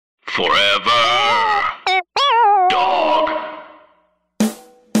Forever. Dog.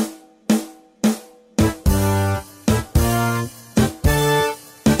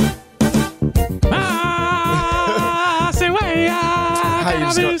 How you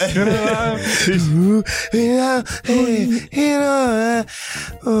just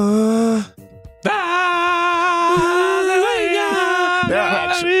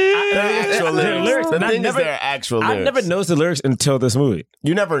actual lyrics. The thing is, there are actual lyrics. I never noticed the lyrics until this movie.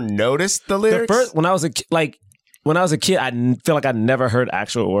 You never noticed the lyrics? The first, when I was a kid, I feel like I never heard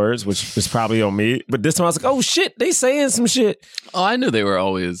actual words, which is probably on me. But this time I was like, oh shit, they saying some shit. Oh, I knew they were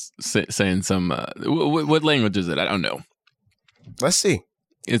always saying some. What language is it? I don't know. Let's see.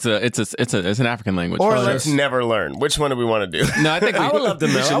 It's an African language. Or let's never learn. Which one do we want to do? No, I think I would love to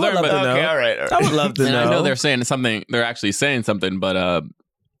know. we should learn. But okay, all right. I would love to know. I know they're saying something. They're actually saying something, but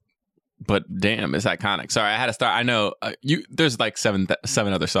damn, it's iconic. Sorry, I had to start. I know there's like seven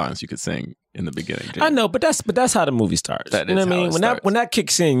other songs you could sing in the beginning. James. I know, but that's how the movie starts. That you know is what I how mean? it When starts. when that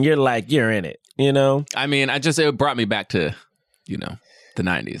kicks in, you're in it. You know? I mean, it brought me back to, the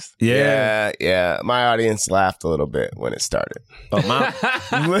 90s. Yeah. My audience laughed a little bit when it started. Oh, mine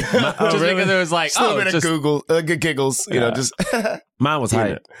Just because it was like, Just a little bit of giggles, just mine was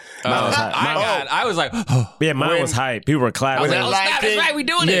hype. I was like, Yeah, mine was hype. People were clapping. I was like, the oh, Lion snap, it's King- right, we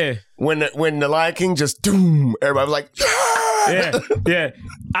doing it. Yeah. when the Lion King just doom, everybody was like, Yeah.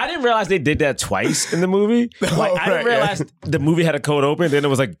 I didn't realize they did that twice in the movie. Like, I didn't realize the movie had a cold open, then it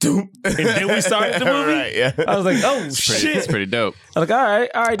was like, doom, and then we started the movie. Right, yeah. I was like, oh, shit. It's pretty dope. I was like,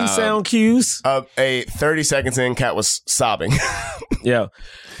 all right, these sound cues. 30 seconds in, Kat was sobbing. Yeah.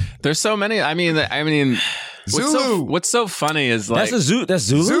 There's so many. I mean, Zulu. What's so funny is like That's Zulu?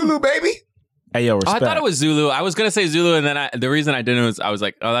 Zulu, baby. Hey, yo, Oh, I respect. thought it was Zulu. I was gonna say Zulu, and then the reason I didn't was I was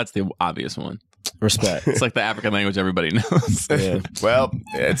like, oh, that's the obvious one. Respect. It's like the African language everybody knows. Yeah. Well,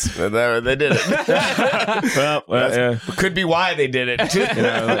 they did it. well, yeah. Could be why they did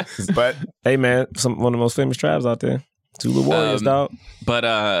it. But Hey, man, one of the most famous tribes out there. Zulu Warriors, dog.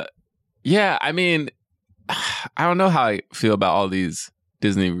 But yeah, I mean, I don't know how I feel about all these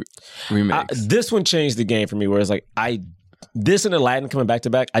Disney remakes. This one changed the game for me, where it's like, this and Aladdin coming back to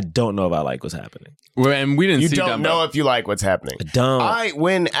back, I don't know if I like what's happening. And we didn't you see don't Dumbo. know if you like what's happening. I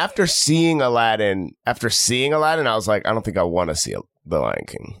don't. After seeing Aladdin, I was like, I don't think I want to see The Lion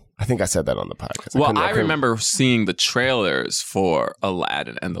King. I think I said that on the podcast. Well, I remember seeing the trailers for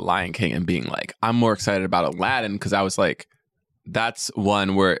Aladdin and The Lion King and being like, I'm more excited about Aladdin because I was like, that's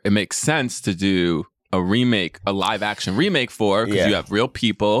one where it makes sense to do a remake, a live action remake for, because you have real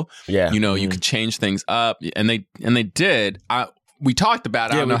people. Yeah. You could change things up, and they did. We talked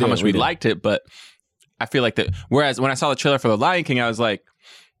about it. I don't know how much we liked it, but I feel like that. Whereas when I saw the trailer for The Lion King, I was like,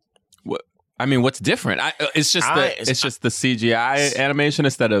 "What? I mean, what's different? It's just the CGI animation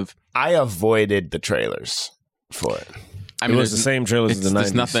instead of." I avoided the trailers for it. I mean, it was the same trailers as the 90s.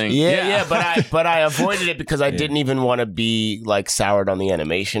 There's nothing. Yeah, but I avoided it because I didn't even want to be like soured on the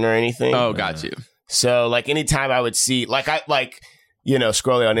animation or anything. Oh, got you. So like anytime I would see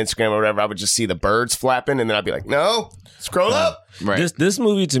scrolling on Instagram or whatever, I would just see the birds flapping, and then I'd be like, no, scroll up. Right. This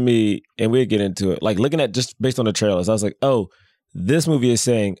movie to me, and we'll get into it, like looking at just based on the trailers, I was like, oh, this movie is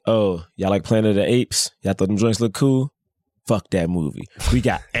saying, oh, y'all like Planet of the Apes? Y'all thought them joints look cool? Fuck that movie. We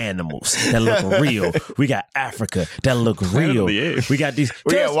got animals that look real. We got Africa that look real. We got these.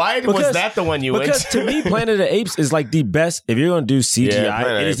 Why was that the one you went Because to me, Planet of the Apes is like the best. If you're going to do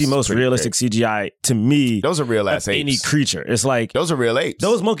CGI, it is the most realistic CGI to me. Those are real ass apes. Any creature. It's like. Those are real apes.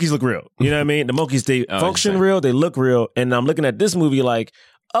 Those monkeys look real. You know what I mean? The monkeys, they function real. They look real. And I'm looking at this movie like,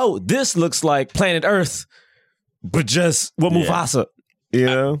 oh, this looks like Planet Earth, but just with Mufasa. You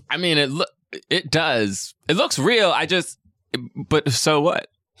know? I mean, it does. It looks real. But so what?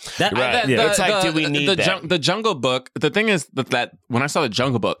 It's like, do we need that? The Jungle Book, the thing is that when I saw the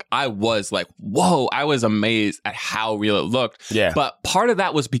Jungle Book, I was like, whoa, I was amazed at how real it looked. Yeah. But part of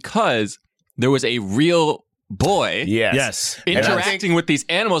that was because there was a real boy interacting with these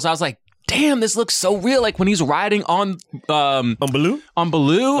animals. I was like, damn, this looks so real. Like when he's riding on Baloo? On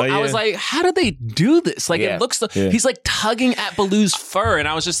Baloo, Oh, yeah. I was like, how did they do this? Like it looks he's like tugging at Baloo's fur, and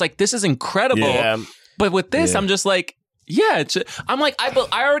I was just like, this is incredible. Yeah. But with this, I'm just like, I'm like, I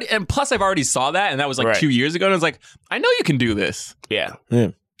already, and plus I've already saw that, and that was like 2 years ago, and I was like, I know you can do this. Yeah.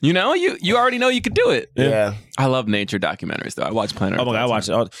 You know, you already know you could do it. Yeah. I love nature documentaries, though. I watch Planet Earth. Oh my God, I watch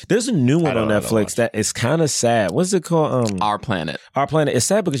it. There's a new one on Netflix that is kind of sad. What's it called? Our Planet. Our Planet. It's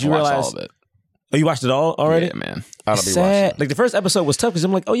sad because you watch realize. all of it. Oh, you watched it all already? Yeah, man. It's sad. Like the first episode was tough because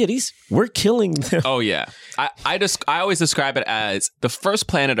I'm like, oh yeah, we're killing them. Oh yeah. I always describe it as the first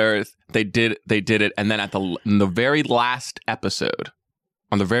Planet Earth. They did it, and then in the very last episode,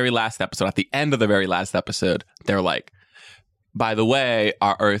 on the very last episode, at the end of the very last episode, they're like, by the way,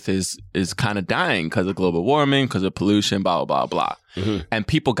 our Earth is kind of dying because of global warming, because of pollution, blah, blah, blah, blah. Mm-hmm. And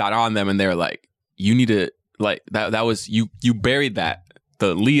people got on them and they're like, you need to, like, that was, you buried that,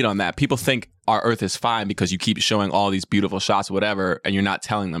 the lead on that. People think our Earth is fine because you keep showing all these beautiful shots, whatever, and you're not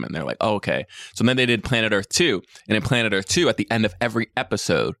telling them. And they're like, oh, okay. So then they did Planet Earth 2. And in Planet Earth 2, at the end of every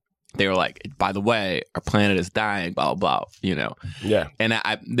episode, they were like, by the way, our planet is dying, blah, blah, blah, you know? Yeah. And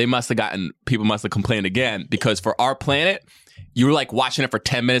people must have complained again because for our planet, you were like watching it for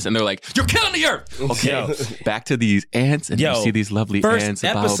 10 minutes and they're like, you're killing the Earth. Okay. Back to these ants and you see these lovely ants.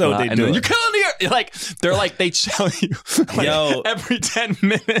 And episode blah, blah, blah, and then, you're killing the Earth. Like, they're like, they show you like, every 10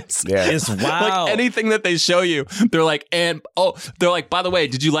 minutes. Yeah. It's wild. Like anything that they show you, they're like, they're like, by the way,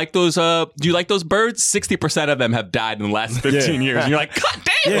 did you like those birds? 60% of them have died in the last 15 years. And you're like, God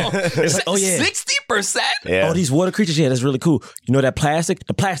damn. Yeah. It's like, 60%? Yeah. Oh, these water creatures. Yeah, that's really cool. You know that plastic?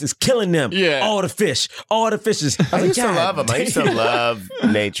 The plastic's killing them. Yeah. All the fishes. I used to love them. I used to love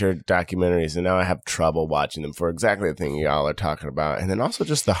nature documentaries, and now I have trouble watching them for exactly the thing y'all are talking about. And then also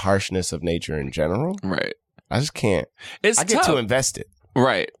just the harshness of nature in general. Right. I just can't. I get too invested.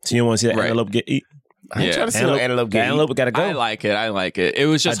 Right. So you don't want to see that antelope get eaten? I ain't trying to see no antelope get eaten. Antelope gotta go. I like it. It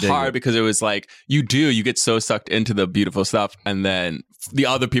was just hard because it was like, you get so sucked into the beautiful stuff. And then the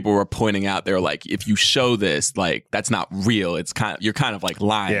other people were pointing out, they're like, if you show this, like, that's not real. You're kind of like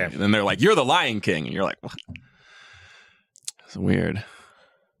lying. Yeah. And they're like, you're the Lion King. And you're like, what? It's weird.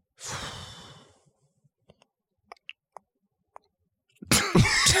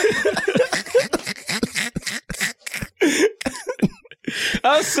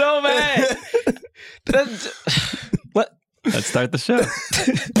 I'm so mad. What? Let's start the show.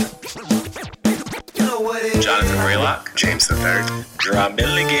 Jonathan Braylock, James III, Drum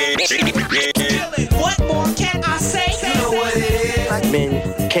Milligan. What more can I say? You know what it is. Black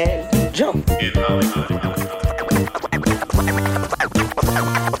men can't jump. In Hollywood.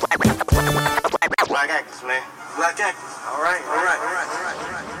 Black actors, man. Black actors. All right.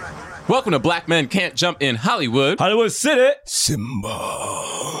 Welcome to Black Men Can't Jump in Hollywood. Hollywood City. Simba.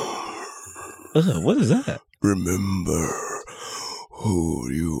 What is that? Remember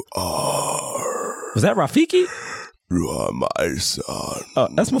who you are. Was that Rafiki? You are my son. Oh,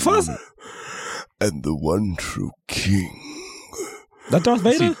 that's Mufasa. And the one true king. That Darth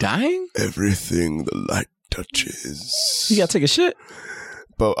Vader? Is he dying? Everything the light touches. You gotta take a shit.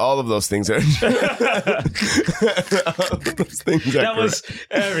 But all of those things are. That was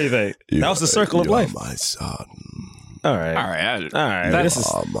everything. That was the circle of life. My son. All right. This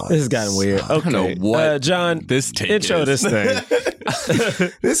has gotten weird. Okay. I don't know what John, this take intro is. this thing.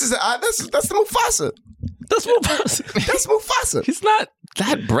 That's the Mufasa. That's Mufasa. He's not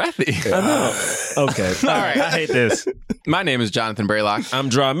that breathy. I know. Okay. All right. I hate this. My name is Jonathan Braylock. I'm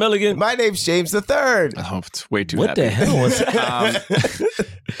Drum Milligan. My name's James III. Oh, it's way too What happy. the hell was that?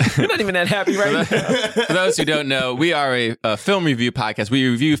 You're not even that happy right now. For those who don't know, we are a film review podcast. We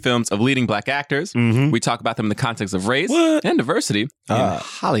review films of leading black actors. Mm-hmm. We talk about them in the context of race and diversity in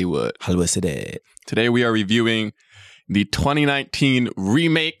Hollywood. Hollywood City. Today we are reviewing the 2019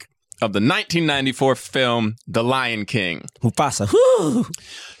 remake of the 1994 film The Lion King. Mufasa. Woo!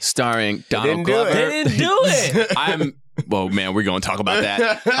 Starring Donald Glover. They didn't do it. Well, man, we're going to talk about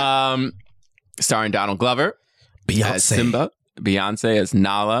that. Starring Donald Glover as Simba. Beyonce as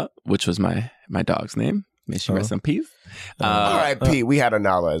Nala, which was my dog's name. May she rest in peace. R.I.P. We had a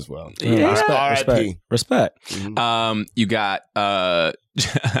Nala as well. Yeah. Respect. You got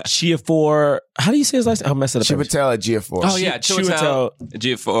Chiafor. How do you say his last name? I'll mess it up. Chiwetel Ejiofor. Oh yeah, Chiwetel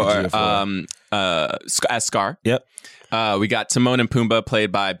Ejiofor as Scar. Yep. We got Timon and Pumbaa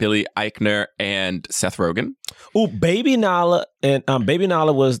played by Billy Eichner and Seth Rogen. Oh, Baby Nala and Baby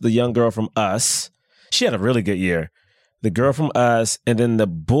Nala was the young girl from Us. She had a really good year. The girl from Us, and then the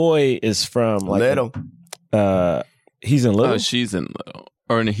boy is from like Little. He's in Little. Oh, she's in Little.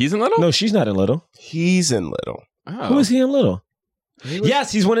 Or he's in Little? No, she's not in Little. He's in Little. Oh. Who is he in Little?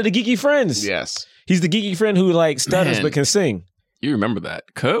 Yes, he's one of the geeky friends. Yes. He's the geeky friend who like stutters but can sing. You remember that.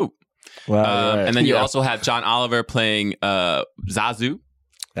 Cool. Wow. And then you also have John Oliver playing Zazu.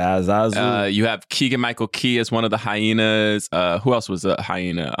 Zazu. You have Keegan-Michael Key as one of the hyenas. Who else was a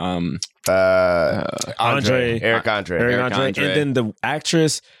hyena? Andre. Eric Andre. And then the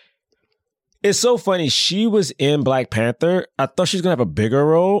actress. It's so funny. She was in Black Panther. I thought she was gonna have a bigger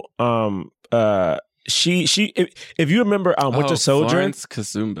role. If you remember Winter Soldier, Florence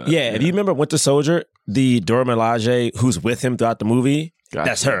Kazumba. Yeah, if you remember Winter Soldier, the Dora Milaje who's with him throughout the movie, Gotcha.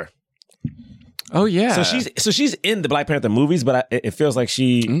 that's her. Oh yeah. So she's in the Black Panther movies, but it feels like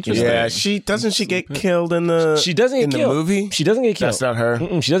she. Yeah, she get killed in the. She doesn't get killed. The movie. She doesn't get killed. That's not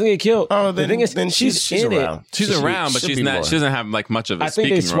her. She doesn't get killed. Oh, the thing is, then she's in around. it. She's around, but she's not. More. She doesn't have like much of a. I think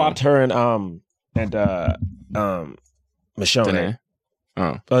they swapped role. her and Michonne.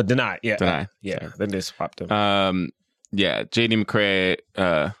 Deny. Yeah. Deny. Yeah. Then they swapped them. Yeah. J.D. McCrae,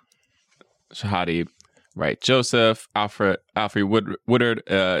 Shahadi, right? Joseph, Alfred Woodard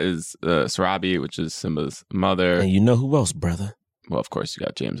is Sarabi, which is Simba's mother. And you know who else, brother? Well, of course, you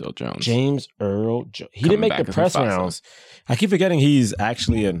got James Earl Jones. He didn't make the press rounds. I keep forgetting he's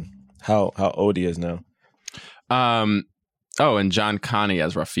actually in how old he is now. And John Connie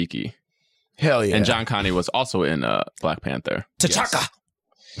as Rafiki. Hell yeah. And John Connie was also in Black Panther. T'Chaka.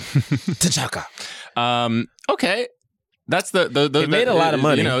 Yes. T'Chaka. Okay. That's the it made a lot of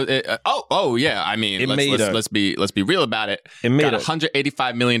money. You know, yeah. I mean, let's be real about it. It made got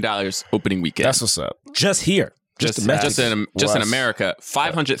 $185 million opening weekend. That's what's up. Just here. Just in America.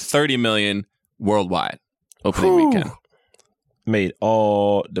 $530 million worldwide opening weekend. Made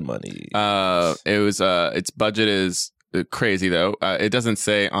all the money. It was its budget is crazy though. It doesn't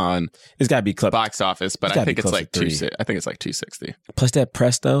say on it's got to be close box office, but I think it's like 260. Plus that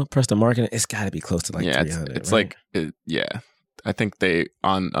presto marketing, it's got to be close to like 300. It's right? I think they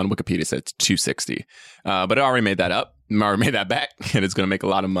on Wikipedia said it's 260, but it already made that up. Already made that back, and it's going to make a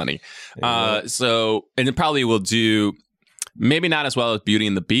lot of money. And it probably will do maybe not as well as Beauty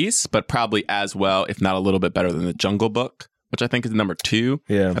and the Beast, but probably as well, if not a little bit better than The Jungle Book, which I think is number 2.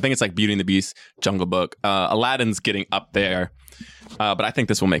 Yeah. I think it's like Beauty and the Beast, Jungle Book. Aladdin's getting up there, but I think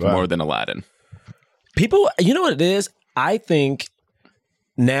this will make more than Aladdin. People, you know what it is? I think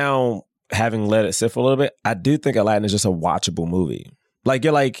now, having let it sit for a little bit, I do think Aladdin is just a watchable movie. Like,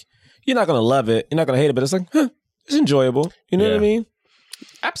 you're not going to love it, you're not going to hate it, but it's like, it's enjoyable. You know what I mean?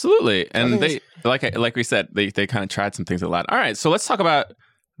 Absolutely. And they, like we said, they kind of tried some things a lot. All right, so let's talk about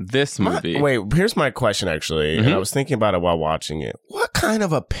this movie. Here's my question, actually. And I was thinking about it while watching it. What kind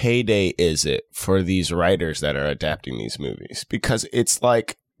of a payday is it for these writers that are adapting these movies? Because it's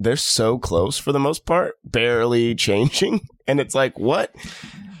like they're so close for the most part, barely changing. And it's like, what?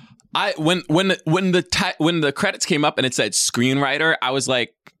 When the credits came up and it said screenwriter, I was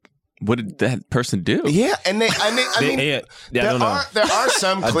like, what did that person do? Yeah, and there are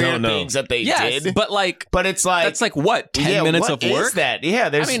some clear things that they did, but it's like that's like what 10 minutes of work. Is that? Yeah,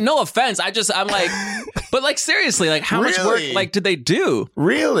 I mean, no offense, I'm like, but like seriously, like how much work like did they do?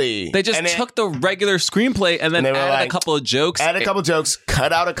 Really? They just took the regular screenplay and then added a couple of jokes,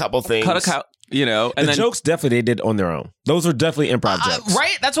 cut out a couple things, you know, and the jokes definitely they did on their own. Those were definitely improv jokes,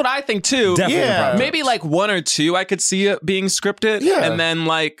 right? That's what I think too. Definitely improv maybe jokes. like 1 or 2 I could see it being scripted,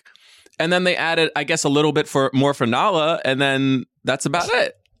 and then they added, I guess, a little bit more for Nala, and then that's about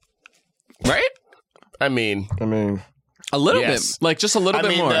it, right? I mean, a little bit, like just a little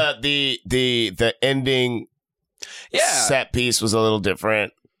bit more. The ending, set piece was a little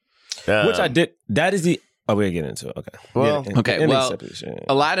different, which I did. That is the. Oh, we're getting into it. Okay. Well,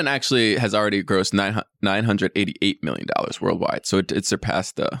 Aladdin actually has already grossed $988 million worldwide, so it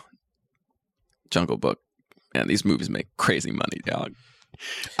surpassed the Jungle Book. And these movies make crazy money, dog.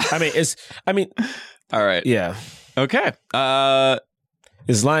 All right. Yeah. Okay.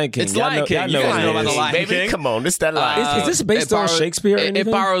 It's Lion King. It's Lion King. You guys know about the Lion King. Come on, this that Lion. Is this based on Shakespeare? It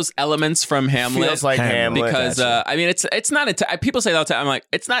borrows elements from Hamlet. Feels like Hamlet because it's not. People say that all the time. I'm like,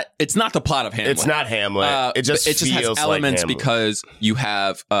 it's not the plot of Hamlet. It's not Hamlet. It just has feels elements like Hamlet. because you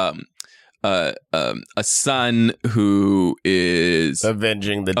have a son who is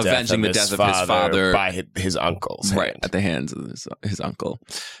avenging the death of his father by his uncle's right at the hands of his uncle,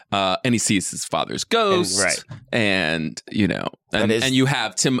 and he sees his father's ghost, and you know, and you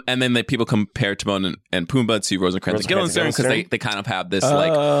have Tim, and then people compare Timon and Pumbaa to Rosencrantz and Guildenstern because they kind of have this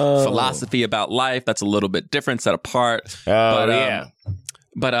like philosophy about life that's a little bit different, set apart. But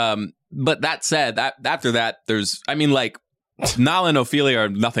that said, after that, there's Nala and Ophelia are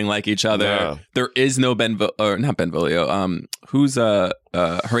nothing like each other. No. There is no not Benvolio. Who's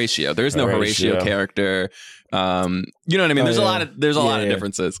Horatio? There is no Horatio character. You know what I mean? There's a lot of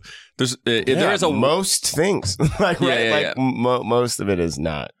differences. There is most things most of it is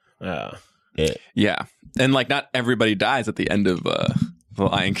not. Yeah, and like not everybody dies at the end of The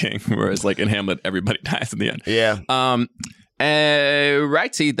Lion King, whereas like in Hamlet, everybody dies in the end. Yeah.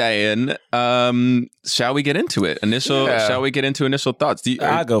 Righty then. Shall we get into it? Shall we get into initial thoughts?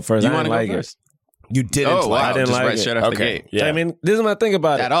 I'll go first. You want to go first? You didn't. Oh, wow. I didn't just like right it. straight off the gate. Yeah. I mean, this is my thing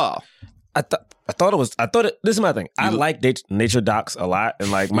about at all. I thought This is my thing. I like nature docs a lot,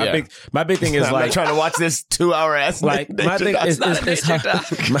 and like my big thing is I'm like not trying to watch this 2-hour ass. Like my thing is hard.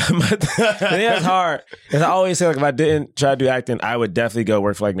 It's hard. As I always say, like if I didn't try to do acting, I would definitely go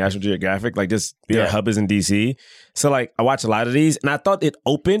work for like National Geographic, like just be a hub is in DC. So like I watch a lot of these, and I thought it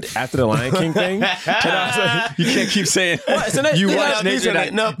opened after the Lion King thing. And I was like, you can't keep saying you watch nature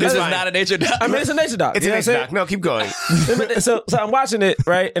doc. No, this is not a nature doc. I mean, it's a nature doc. It's a nature doc. No, keep going. So I'm watching it,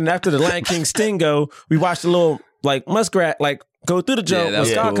 right? And after the Lion King sting go, we watched a little like muskrat like go through the jump. Yeah,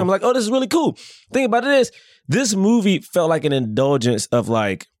 Scar come like, oh, this is really cool. Thing about it is, this movie felt like an indulgence of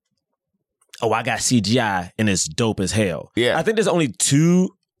like, oh, I got CGI and it's dope as hell. Yeah, I think there's only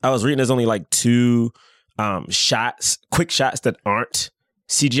two. I was reading there's only like two quick shots that aren't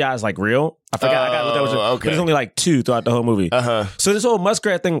CGI like real. I forgot. I got to look at okay. But there's only like two throughout the whole movie. So this whole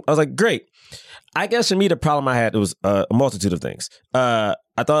muskrat thing, I was like, great. I guess for me, the problem I had was a multitude of things. I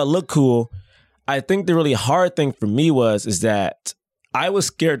thought it looked cool. I think the really hard thing for me is that I was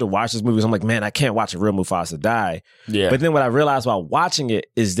scared to watch this movie. So I'm like, man, I can't watch a real Mufasa die. Yeah. But then what I realized while watching it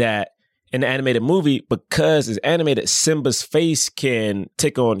is that in the animated movie, because it's animated, Simba's face can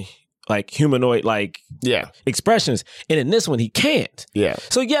take on like humanoid expressions, and in this one he can't. Yeah.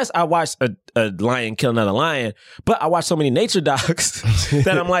 So yes, I watched a lion kill another lion, but I watched so many nature docs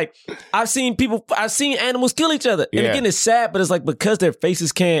that I'm like, I've seen animals kill each other, and again it's sad, but it's like because their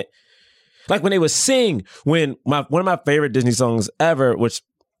faces can't. Like when they would sing, one of my favorite Disney songs ever, which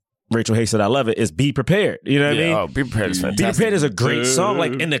Rachel Hayes said I love it, is "Be Prepared." You know what I mean? Oh, "Be Prepared" is fantastic. "Be Prepared" is a great song.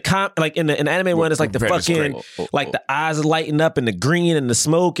 Like in the anime one, it's like the fucking like the eyes are lighting up and the green and the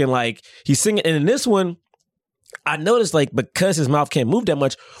smoke and like he's singing. And in this one, I noticed like because his mouth can't move that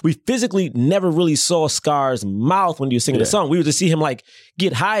much, we physically never really saw Scar's mouth when he was singing the song. We would just see him like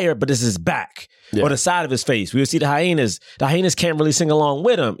get higher, but this is his back or the side of his face. We would see the hyenas. The hyenas can't really sing along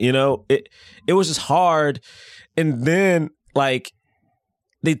with him. You know, it was just hard. And then like.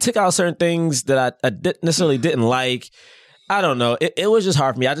 They took out certain things that I necessarily didn't like. I don't know. It was just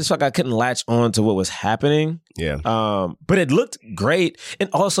hard for me. I just felt like I couldn't latch on to what was happening. Yeah. But it looked great.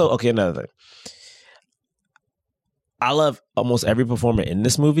 And also, okay, another thing. I love almost every performer in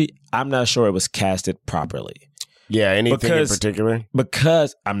this movie. I'm not sure it was casted properly. Yeah, anything in particular?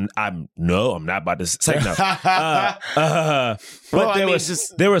 Because I'm not about to say no. But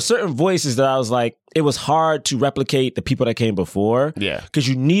there were certain voices that I was like, it was hard to replicate the people that came before. Yeah. Because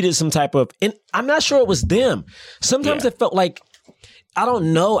you needed some type of, and I'm not sure it was them. Sometimes it felt like, I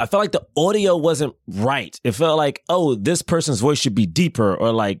don't know. I felt like the audio wasn't right. It felt like, oh, this person's voice should be deeper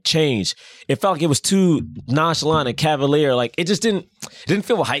or like changed. It felt like it was too nonchalant and cavalier. Like it didn't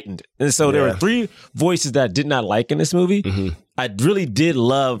feel heightened. And so there were three voices that I did not like in this movie. Mm-hmm. I really did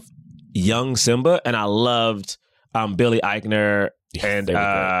love young Simba, and I loved Billy Eichner and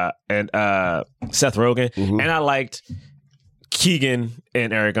Seth Rogen, and I liked Keegan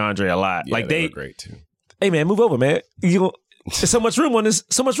and Eric Andre a lot. Yeah, like they were great too. Hey man, move over, man. There's so much room in this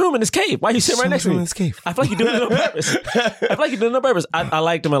cave. Why are you sitting right next to me? In this cave. I feel like you're doing it on purpose. I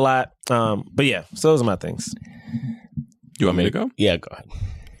liked him a lot. But yeah, so those are my things. You want me to go? Yeah, go ahead.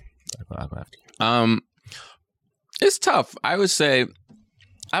 I'll go after you. It's tough. I would say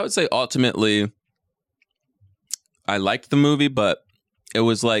ultimately I liked the movie, but it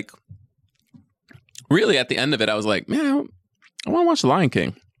was like really at the end of it, I was like, man, I want to watch The Lion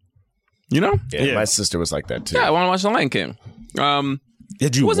King. You know? Yeah, my sister was like that too. Yeah, I want to watch The Lion King.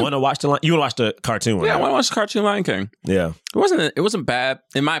 Did you want to watch the Lion? You want to watch the cartoon one? Yeah, I want to watch the cartoon Lion King. Yeah, it wasn't bad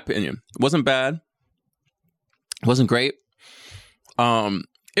in my opinion. It wasn't bad. It wasn't great.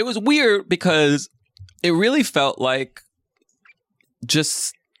 It was weird because it really felt like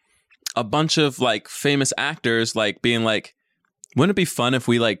just a bunch of like famous actors like being like, wouldn't it be fun if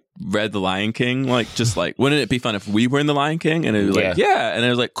we like read The Lion King? Like, just like, wouldn't it be fun if we were in The Lion King? And it was like, yeah. And it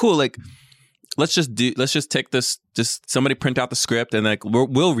was like, cool. Like, let's just take this, just somebody print out the script and like,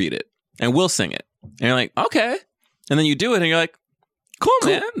 we'll read it and we'll sing it. And you're like, okay. And then you do it and you're like, cool.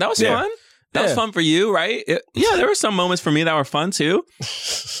 Man. That was fun. That was fun for you, right? There were some moments for me that were fun too.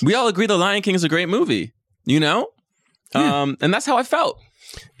 We all agree The Lion King is a great movie, you know? And that's how I felt.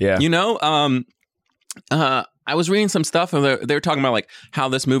 Yeah. You know? I was reading some stuff and they were talking about like how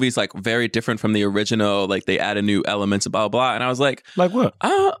this movie is like very different from the original. Like they added new elements, blah, blah. And I was like, what?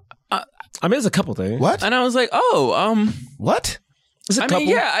 I mean, there's a couple things. What? And I was like, what? Mean,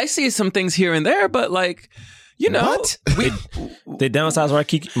 yeah, I see some things here and there, but like, you know, what? They downsized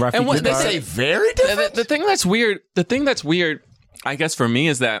Rafiki. And what they say very different. The thing that's weird, I guess for me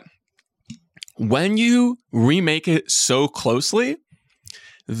is that when you remake it so closely,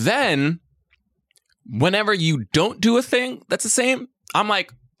 then whenever you don't do a thing that's the same, I'm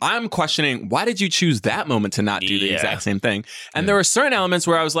like, I'm questioning, why did you choose that moment to not do the exact same thing? And there were certain elements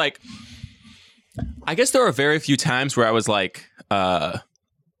where I was like, I guess there were very few times where I was like,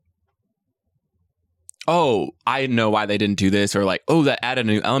 oh, I know why they didn't do this, or like, oh, that added a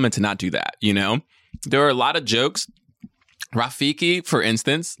new element to not do that, you know? There were a lot of jokes. Rafiki, for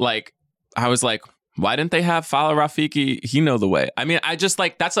instance, like, I was like, why didn't they have follow Rafiki? He know the way. I mean, I just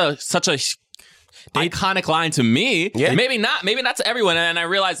like, that's such a iconic line to me. Yeah. Maybe not to everyone. And I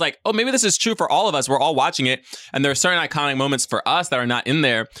realized like, oh, maybe this is true for all of us. We're all watching it. And there are certain iconic moments for us that are not in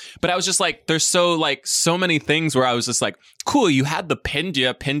there. But I was just like, there's so many things where I was just like, cool, you had the pinned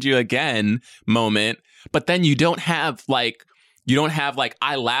you again moment, but then you don't have like,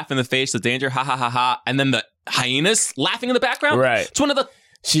 I laugh in the face of danger, ha ha ha ha. And then the hyenas laughing in the background. Right. It's one of the,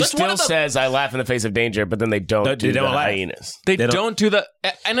 She still says, I laugh in the face of danger, but then they don't do the hyenas. They don't do the...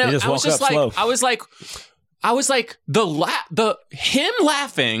 And I was just like, slow. I was like, him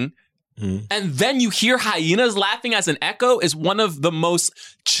laughing, and then you hear hyenas laughing as an echo is one of the most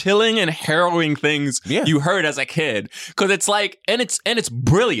chilling and harrowing things you heard as a kid. Because it's like, and it's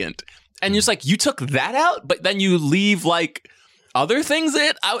brilliant. And you're just like, you took that out, but then you leave like... other things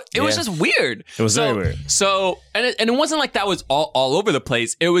it was just weird. It was very weird. So and it wasn't like that was all over the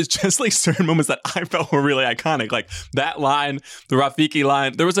place. It was just like certain moments that I felt were really iconic. Like that line, the Rafiki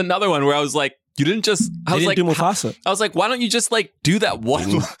line. There was another one where I was like, you didn't just I was like do Mufasa. I was like, why don't you just like do that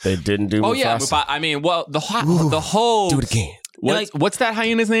one? They didn't do Mufasa. Oh yeah, I mean, well, the whole do it again. What's that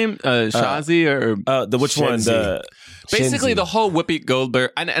hyena's name? Shazi or which Shenzi. one? Basically, Shenzi. the whole Whoopi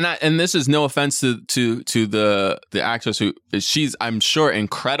Goldberg, and this is no offense to the actress who she's, I'm sure,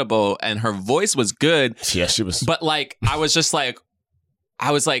 incredible, and her voice was good. Yeah, she was. But like, I was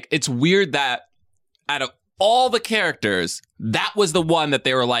like, it's weird that out of all the characters, that was the one that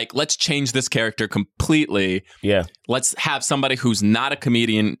they were like, let's change this character completely. Yeah, let's have somebody who's not a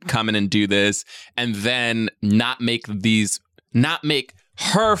comedian come in and do this, and then not make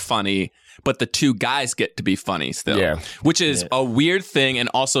her funny. But the two guys get to be funny still, which is a weird thing, and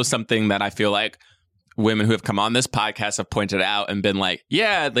also something that I feel like women who have come on this podcast have pointed out and been like,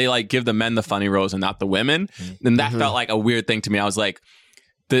 yeah, they like give the men the funny roles and not the women. And that felt like a weird thing to me. I was like,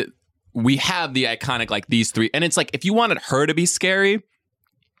 we have the iconic, like these three. And it's like, if you wanted her to be scary,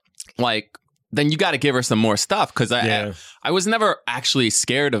 like, then you got to give her some more stuff. Cause I was never actually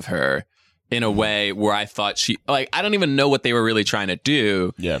scared of her in a way where I thought she, like, I don't even know what they were really trying to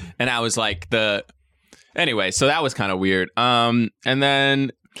do. Yeah. And I was like, anyway, so that was kind of weird. And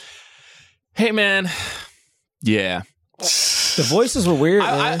then, hey, man. Yeah. The voices were weird,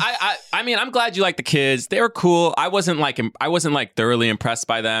 man. I mean, I'm glad you like the kids. They were cool. I wasn't like thoroughly impressed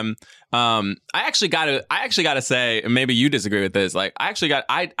by them. I actually gotta say, and maybe you disagree with this. Like, I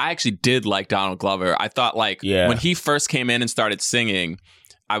actually did like Donald Glover. I thought like when he first came in and started singing,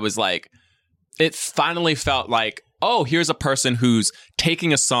 I was like, it finally felt like, oh, here's a person who's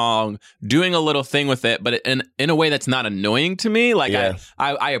taking a song, doing a little thing with it, but in a way that's not annoying to me. Like,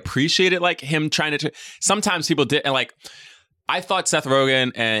 I appreciate it, like him trying to... Sometimes people did, and like, I thought Seth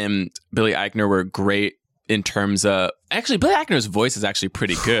Rogen and Billy Eichner were great in terms of... Actually, Billy Eichner's voice is actually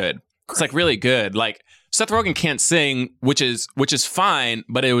pretty good. It's like really good. Like, Seth Rogen can't sing, which is fine,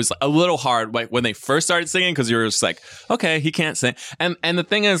 but it was a little hard like when they first started singing, because you were just like, okay, he can't sing. And the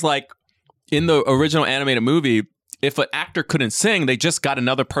thing is, like, in the original animated movie, if an actor couldn't sing, they just got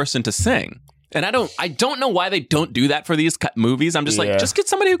another person to sing. And I don't know why they don't do that for these movies. I'm just like, just get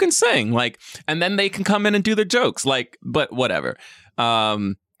somebody who can sing, like, and then they can come in and do their jokes, like, but whatever.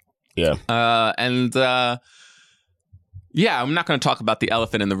 I'm not going to talk about the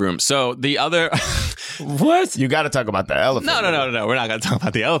elephant in the room. So the other, what? You got to talk about the elephant. No. We're not going to talk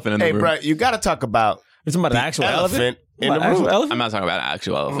about the elephant in the room. Hey, bro, you got to talk about. It's about the actual elephant in the room. I'm not talking about an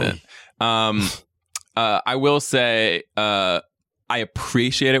actual elephant. I will say, I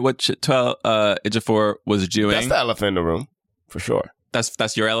appreciated what Chiwetel Ejiofor was doing. That's the elephant in the room, for sure.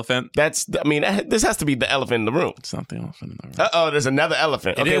 That's your elephant? This has to be the elephant in the room. It's not the elephant in the room. There's another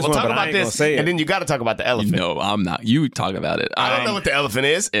elephant. Okay, we'll talk about this, and then you got to talk about the elephant. No, I'm not. You talk about it. I don't know what the elephant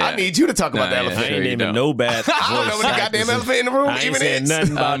is. Yeah. I need you to talk about the elephant. I ain't naming no bad voice. I don't know what the goddamn elephant in the room I even ain't saying is.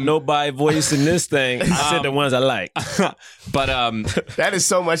 nothing about nobody voice in this thing. I said the ones I like. But that is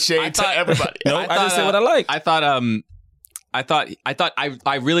so much shade to everybody. No, I didn't say what I like. I thought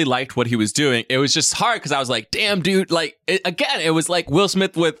I really liked what he was doing. It was just hard because I was like, damn, dude. Like, it was like Will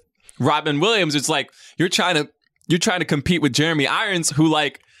Smith with Robin Williams. It's like you're trying to compete with Jeremy Irons, who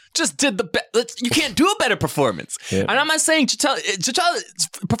like just did the best. You can't do a better performance. Yeah. And I'm not saying Chiwetel's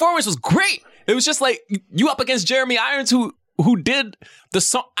performance was great. It was just like you up against Jeremy Irons, who who did the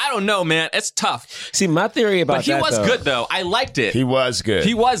song. I don't know, man. It's tough. See, my theory about but he that, was though, good though. I liked it. He was good.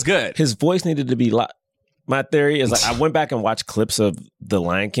 He was good. His voice needed to be my theory is like I went back and watched clips of The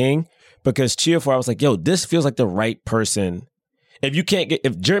Lion King because Chiafar, I was like, yo, this feels like the right person. If you can't get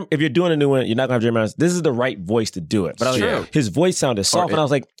if you're doing a new one, you're not gonna have Jeremy Irons. This is the right voice to do it. But I was like, his voice sounded soft, and I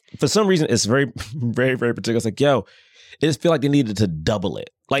was like, for some reason, it's very, very, very particular. It's like, yo, it just feel like they needed to double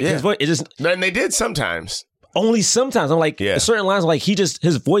it. Like his voice, it just and they did sometimes. Only sometimes. I'm like, certain lines, like his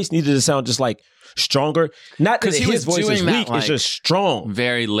voice needed to sound just like stronger. Not because his voice is weak, it's just strong.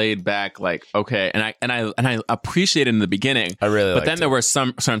 Very laid back, like, okay. And I appreciate it in the beginning. I really but then there were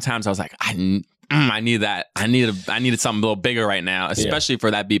some times I was like, I need that. I needed something a little bigger right now, especially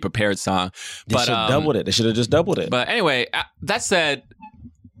for that Be Prepared song. They should have doubled it. They should have just doubled it. But anyway, that said,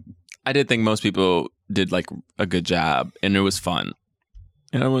 I did think most people did like a good job, and it was fun.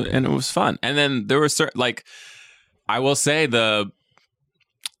 And it was fun. And then there were certain, like, I will say the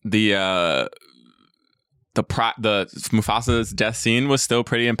Mufasa's death scene was still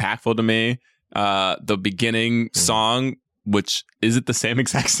pretty impactful to me. The beginning song, which is it the same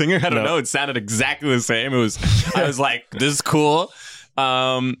exact singer? I don't know. It sounded exactly the same. I was like, this is cool.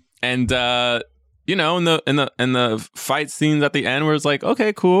 And you know, in the fight scenes at the end, where it's like,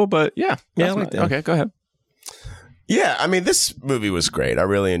 okay, cool, but I like that. Okay, go ahead. Yeah, I mean, this movie was great. I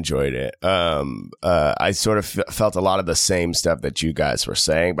really enjoyed it. I sort of felt a lot of the same stuff that you guys were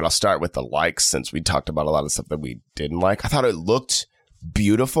saying, but I'll start with the likes since we talked about a lot of stuff that we didn't like. I thought it looked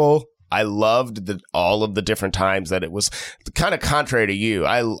beautiful. I loved all of the different times that it was kind of contrary to you.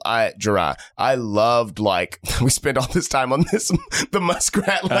 Gerard, I loved, like, we spent all this time on the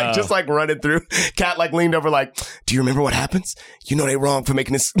muskrat, like, just like running through. Cat like leaned over like, do you remember what happens? You know they wrong for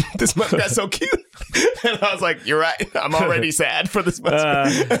making this muskrat so cute. And I was like, you're right. I'm already sad for this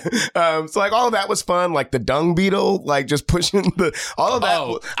muskrat. So like all of that was fun. Like the dung beetle, like just pushing all of that.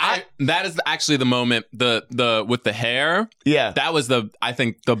 Oh, that is actually the moment, the with the hair. Yeah. That was I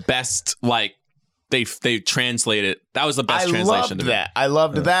think the best. Like they translated. That was the best translation. I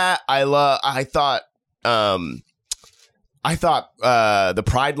loved that. I thought the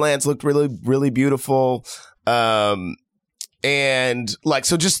Pride Lands looked really, really beautiful. And like,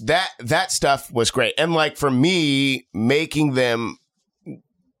 so just that stuff was great. And like for me, making them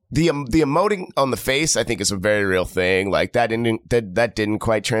the emoting on the face, I think is a very real thing. Like that didn't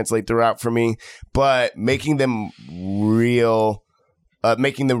quite translate throughout for me, but making them real.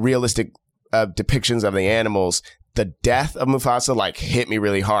 Making the realistic depictions of the animals, the death of Mufasa like hit me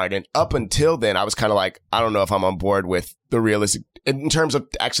really hard. And up until then, I was kind of like, I don't know if I'm on board with the realistic in terms of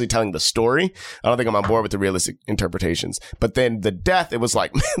actually telling the story. I don't think I'm on board with the realistic interpretations. But then the death, it was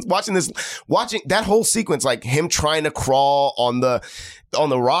like watching that whole sequence, like him trying to crawl on the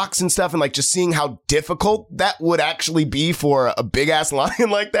rocks and stuff, and like just seeing how difficult that would actually be for a big ass lion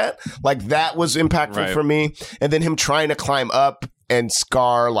like that. Like that was impactful for me. And then him trying to climb up. And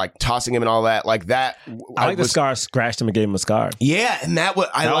Scar, like, tossing him and all that. Like, that... I like the Scar scratched him and gave him a scar. Yeah, and that was...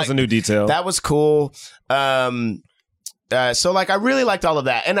 That was a new detail. That was cool. So, like, I really liked all of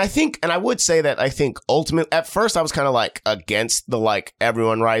that. And I would say that I think ultimately... At first, I was kind of, like, against the, like,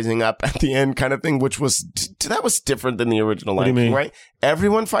 everyone rising up at the end kind of thing, which was... That was different than the original Lion King, right?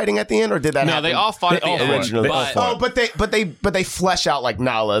 Everyone fighting at the end, or did that happen? No, they all fought at the end. Originally. But they flesh out, like,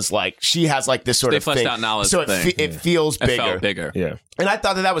 Nala's, like, she has, like, this sort of thing. They fleshed out Nala's so thing. it feels bigger. It felt bigger. Yeah. And I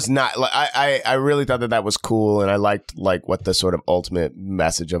thought that was not like I really thought that was cool, and I liked like what the sort of ultimate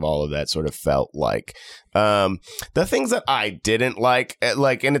message of all of that sort of felt like. The things that I didn't like,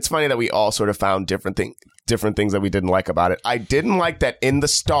 and it's funny that we all sort of found different things that we didn't like about it. I didn't like that in the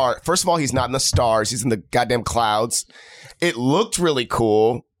star. First of all, he's not in the stars; he's in the goddamn clouds. It looked really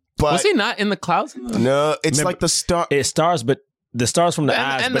cool, but was he not in the clouds? No, it's like the star. It's stars, but. The stars from the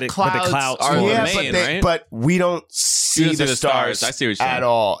eyes, and but the the clouds are the the main, right? But we don't see the stars I see what you're at saying.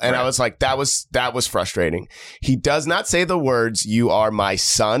 all. And right. I was like, that was frustrating. He does not say the words, "You are my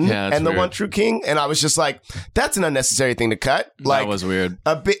son," and the weird. one true king. And I was just like, that's an unnecessary thing to cut. Like, that was weird.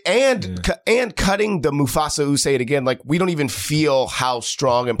 A bit, and cutting the Mufasa who say it again. Like, we don't even feel how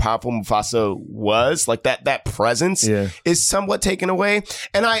strong and powerful Mufasa was. Like that presence is somewhat taken away.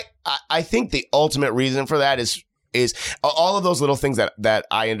 And I think the ultimate reason for that is all of those little things that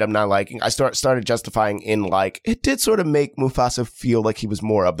I ended up not liking. I started justifying in like, it did sort of make Mufasa feel like he was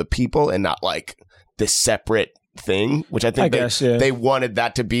more of the people and not like this separate thing, which I think they wanted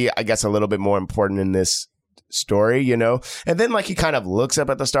that to be, I guess, a little bit more important in this story, you know? And then like he kind of looks up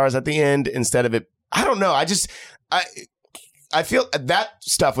at the stars at the end instead of it. I don't know. I feel that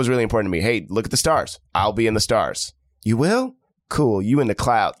stuff was really important to me. Hey, look at the stars. I'll be in the stars. You will? Cool. You in the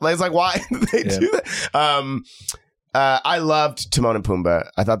cloud. Like, it's like, why did they do that? I loved Timon and Pumbaa.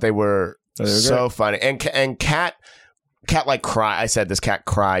 I thought they were so funny. And Cat like cried. I said this cat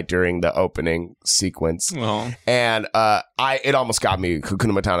cried during the opening sequence. Oh. And it almost got me.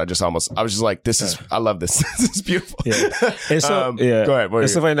 Hakuna Matata I was just like, I love this. This is beautiful. Yeah. And so, Go ahead.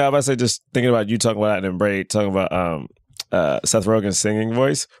 It's so funny now. I say just thinking about you talking about that and Braid talking about Seth Rogen's singing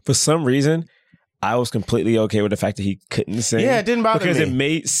voice. For some reason, I was completely okay with the fact that he couldn't sing. Yeah, it didn't bother me. Because it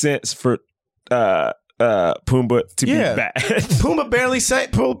made sense for Pumbaa to be bad.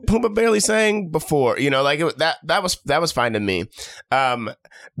 Pumbaa barely sang before. You know, like that was fine to me. I don't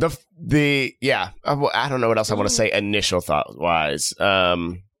know what else I want to say initial thought wise. I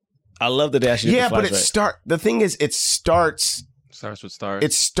love that they actually did the but the thing is it starts with stars.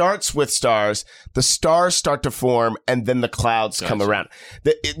 It starts with stars. The stars start to form, and then the clouds come around.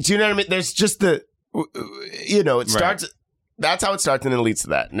 Do you know what I mean? There's just it starts. Right. That's how it starts, and then it leads to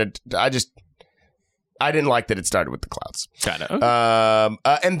that. And I didn't like that it started with the clouds. Got it. Okay.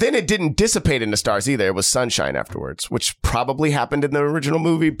 And then it didn't dissipate into stars either. It was sunshine afterwards, which probably happened in the original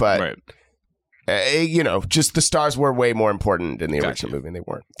movie, but just the stars were way more important in the original movie, and they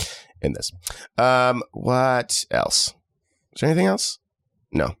weren't in this. What else? Is there anything else?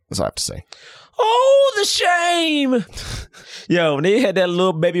 No, that's all I have to say. Oh, the shame. Yo, when they had that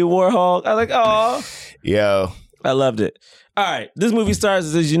little baby warhog, I was like, oh. Yo. I loved it. All right, this movie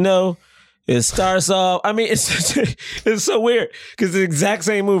starts, as you know, it starts off, I mean, it's so weird, because it's the exact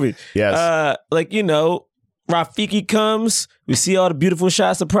same movie. Yes. Rafiki comes, we see all the beautiful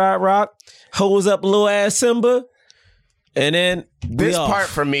shots of Pride Rock, holds up little ass Simba, and then this part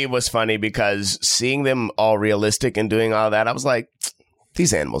for me was funny because seeing them all realistic and doing all that, I was like,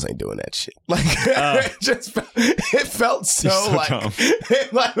 these animals ain't doing that shit. Like, it felt so like,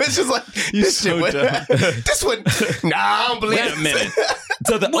 it's just like, this shit would, this would, nah, I don't believe it. Wait a minute.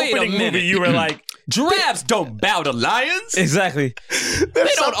 So the opening movie, you were like, giraffes don't bow to lions. Exactly.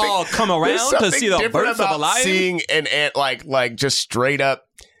 They don't all come around to see the birth of a lion. Seeing an ant like just straight up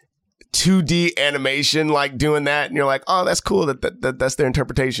 2D animation, like doing that, and you're like, oh, that's cool. That's their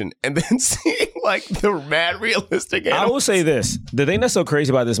interpretation. And then seeing like the mad realistic animals. I will say this: the thing that's so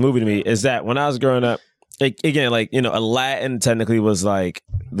crazy about this movie to me is that when I was growing up, Aladdin technically was like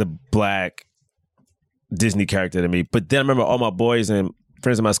the black Disney character to me. But then I remember all my boys and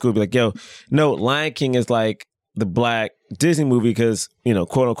friends in my school be like, "Yo, no, Lion King is like the black Disney movie because,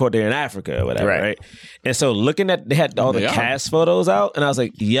 quote unquote, they're in Africa or whatever, right?" And so looking at, they had all the cast photos out, and I was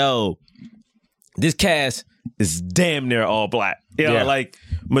like, yo, this cast is damn near all black.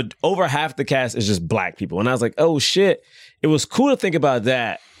 Over half the cast is just black people. And I was like, oh shit. It was cool to think about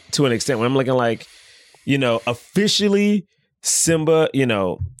that to an extent when I'm looking like, officially Simba,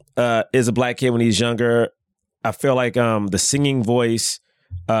 is a black kid when he's younger. I feel like the singing voice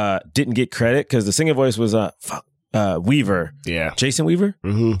didn't get credit because the singing voice was Weaver. Yeah. Jason Weaver?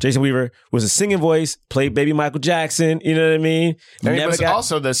 Mm-hmm. Jason Weaver was a singing voice, played baby Michael Jackson, you know what I mean? But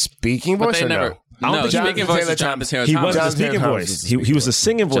also the speaking voice, No, the speaking voice is Jonathan Taylor Thomas. He wasn't the speaking voice. He was a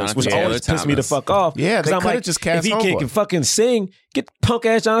singing voice, which always pissed me the fuck off. Yeah, they could have just cast if he can fucking sing, get punk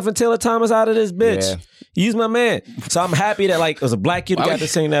ass Jonathan Taylor Thomas out of this bitch. Yeah. He's my man. So I'm happy that it was a black kid who got to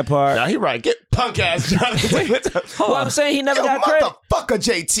sing that part. Nah, he right. Get punk ass Jonathan Taylor Thomas. Well, I'm saying he never got credit. Motherfucker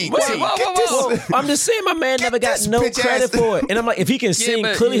JT. Whoa. I'm just saying my man never got no credit for it. And I'm like, if he can sing,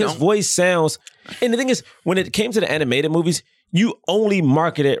 clearly his voice sounds. And the thing is, when it came to the animated movies, you only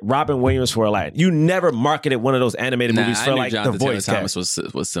marketed Robin Williams for Aladdin. You never marketed one of those animated movies for like Jonathan the voice Taylor Thomas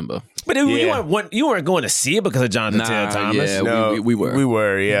was Simba. But you weren't going to see it because of Jonathan Taylor Thomas. Yeah, no, we were. We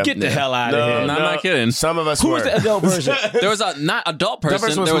were, yeah. Get the hell out of here. I'm not kidding. Some of us Who were. was the adult version? There was a not adult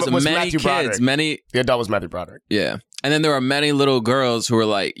person. There was many Matthew kids. Broderick. Many. The adult was Matthew Broderick. Yeah. And then there were many little girls who were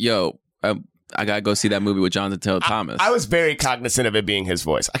like, yo, I gotta go see that movie with Jonathan Taylor Thomas. I was very cognizant of it being his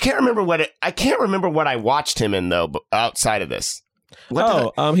voice. I can't remember what I watched him in though, but outside of this. He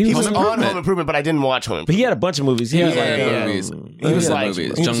was on Home Improvement, but I didn't watch Home Improvement. But he had a bunch of movies. He was Was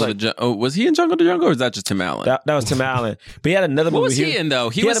he in Jungle to Jungle, or was that just Tim Allen? That was Tim Allen. But he had another movie. What was he in though?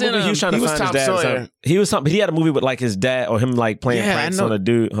 He was trying to find his dad. He was something. But he had a movie with like his dad or him like playing pranks on a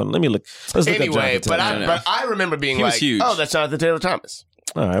dude. Hold on, let me look. Let's look anyway, up but I remember being he like, was huge. oh, that's Jonathan Taylor Thomas.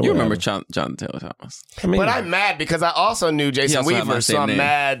 All right, you remember Jonathan Taylor Thomas? But I'm mad because I also knew Jason Weaver, so I'm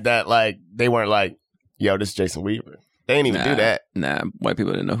mad that like they weren't like, yo, this is Jason Weaver. They didn't even do that. Nah, white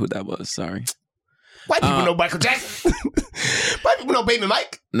people didn't know who that was. Sorry. White people know Michael Jackson. White people know Baby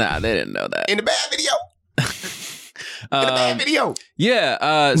Mike. Nah, they didn't know that. In the bad video. Video.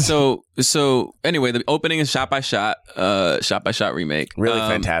 Yeah. So anyway, the opening is shot by shot remake. Really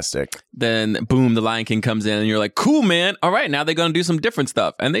fantastic. Then boom, the Lion King comes in, and you're like, cool, man. All right, now they're gonna do some different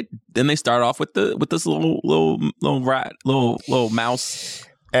stuff, and they start off with this little mouse,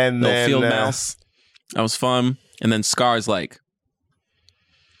 and little then field mouse. That was fun. And then Scar's like,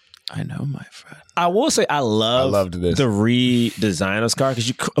 I know, my friend. I will say I loved this. The redesign of Scar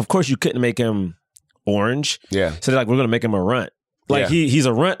because of course you couldn't make him orange. Yeah. So they're like, we're gonna make him a runt. Like he's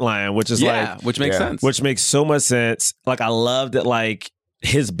a runt lion, which is which makes sense. Which makes so much sense. Like I love that like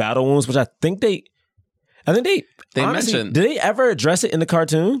his battle wounds, which I think they honestly, mentioned. Did they ever address it in the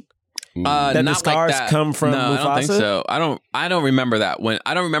cartoon? That not the scars like that. come from Mufasa? I don't think so. I don't remember that.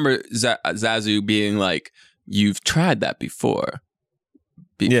 I don't remember Zazu being like, you've tried that before.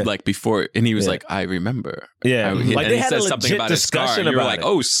 Like before, and he was like, I remember. Yeah. Like they he had says a something about his scar. And you were like,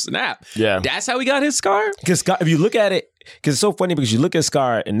 oh, snap. Yeah. That's how he got his scar? Because if you look at it, because it's so funny because you look at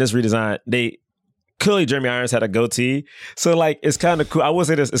Scar in this redesign, clearly Jeremy Irons had a goatee. So like, it's kind of cool. I will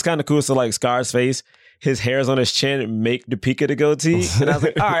say this, it's kind of cool. So like Scar's face, his hairs on his chin make the peak of the goatee. And I was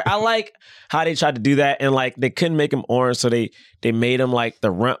like, all right, I like how they tried to do that. And like, they couldn't make him orange. So they made him like the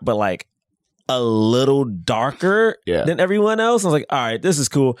runt, but like a little darker than everyone else. I was like, all right, this is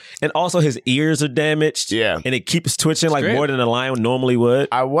cool. And also his ears are damaged. Yeah. And it keeps twitching like more than a lion normally would.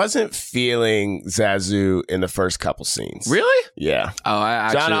 I wasn't feeling Zazu in the first couple scenes. Really? Yeah. Oh, I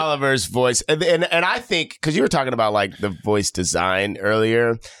actually... John Oliver's voice. And I think, because you were talking about like the voice design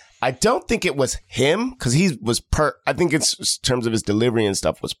earlier, I don't think it was him, because he was I think it's in terms of his delivery and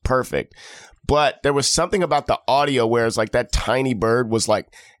stuff was perfect. But there was something about the audio where it's like that tiny bird was like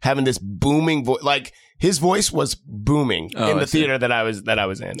having this booming voice. Like his voice was booming in the theater that I was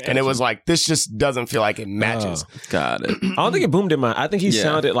in. And it was like, this just doesn't feel like it matches. Got it. I don't think it boomed in mine. I think he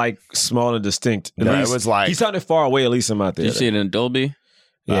sounded like small and distinct. No, it was like... He sounded far away, at least in my theater. Did you see it in Dolby?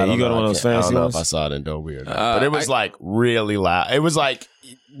 Yeah, you go to one of those fancy ones? I don't know if I saw it in Dolby or not. But it was like really loud. It was like...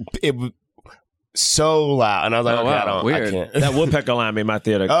 It so loud, and I was like, I can't. That woodpecker line made my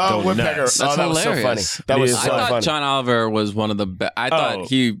theater go woodpecker. nuts. That was so funny. That was so funny. I thought John Oliver was one of the best. I thought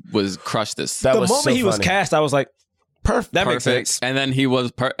he was crushed this. The moment he was cast, I was like, perfect. That makes sense. And then he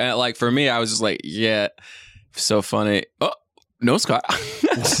was like, for me, I was just like, yeah, so funny. Oh, no, Scott.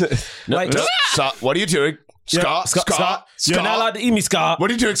 Like, Scott, what are you doing? Scott, you're not allowed to eat me, Scott. What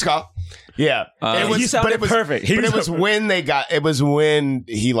are you doing, Scott? Yeah, he sounded perfect. It was when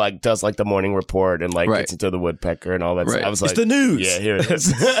he like does like the morning report and like gets into the woodpecker and all that stuff. I was like, it's the news. Yeah, here it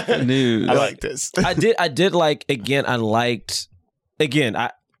is. The news. I like this. I did like the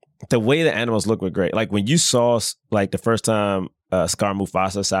way the animals look were great. Like when you saw like the first time Scar and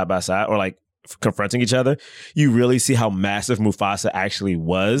Mufasa side by side or like confronting each other, you really see how massive Mufasa actually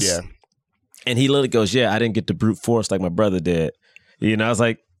was. Yeah, and he literally goes, "Yeah, I didn't get the brute force like my brother did." You know, I was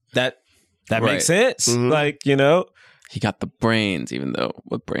like that makes sense. Mm-hmm. Like, you know, he got the brains, even though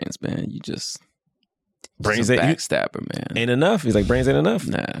what brains, man? You just brains a backstabber, man. Ain't enough. He's like, brains ain't enough.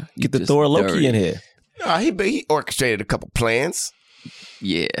 Nah, get the Thor Loki in here. He orchestrated a couple plans.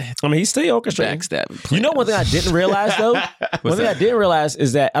 Yeah, I mean, he's still orchestrating. Backstabbing plans. You know, one thing I didn't realize though. One thing I didn't realize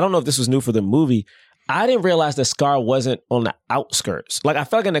is that I don't know if this was new for the movie. I didn't realize that Scar wasn't on the outskirts. Like I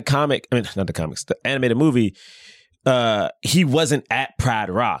felt like in the comic, I mean, not the comics, the animated movie. He wasn't at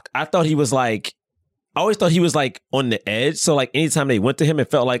Pride Rock. I always thought he was like on the edge. So like anytime they went to him, it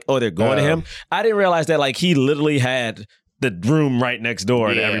felt like, oh, they're going to him. I didn't realize that like he literally had the room right next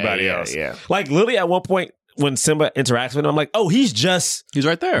door to everybody else. Yeah. Like literally at one point when Simba interacts with him, I'm like, oh, he's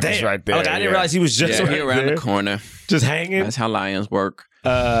right there. He's right there. Like, I didn't realize he was just right around there. The corner. Just hanging. That's how lions work.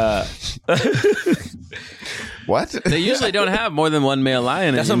 What? They usually don't have more than one male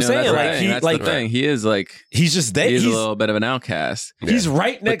lion. That's what I'm saying. That's the thing. He is like he's just there. He's a little bit of an outcast. He's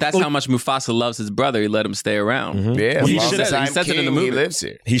right next. But that's how much Mufasa loves his brother. He let him stay around. Mm-hmm. Yeah, well, he says it in the movie. He lives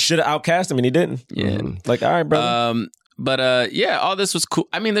here. He should have outcast him, and he didn't. Yeah, like all right, brother. But yeah, all this was cool.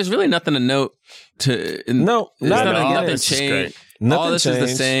 I mean, there's really nothing to note. Nothing changed. All this is the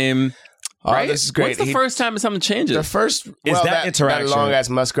same. Right? This is great. What's the first time something changes? The first is that interaction, that long ass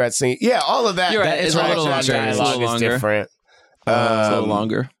muskrat scene. Yeah, all of that. You're right. It's a little longer. Dialogue is different. It's a little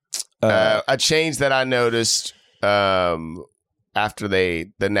longer. A change that I noticed after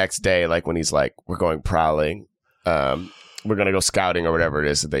the next day, like when he's like, "We're going prowling, we're gonna go scouting or whatever it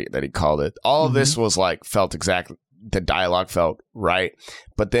is that he called it." All of this was like felt exactly. The dialogue felt right,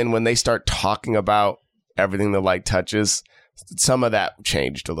 but then when they start talking about everything the light touches, some of that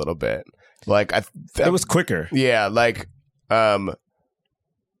changed a little bit. Like it was quicker. Yeah, like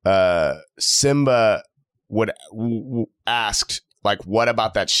Simba would asked like, "What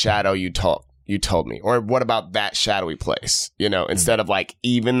about that shadow you you told me? Or what about that shadowy place? You know, instead of like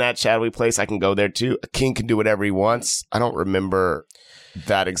even that shadowy place, I can go there too. A king can do whatever he wants. I don't remember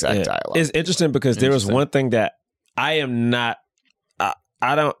that exact dialogue. It's interesting because there was one thing that I am not,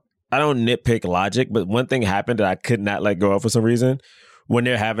 I don't nitpick logic, but one thing happened that I could not let go of for some reason. When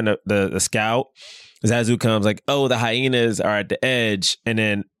they're having the scout, Zazu comes like, oh, the hyenas are at the edge, and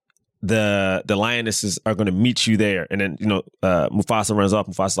then the lionesses are going to meet you there. And then, Mufasa runs off.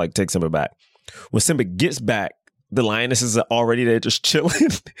 Mufasa like takes Simba back. When Simba gets back, the lionesses are already there just chilling.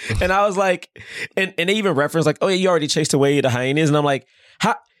 And I was like, and they even reference like, oh yeah, you already chased away the hyenas. And I'm like,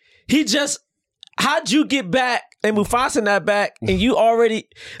 how'd you get back and Mufasa not back and you already,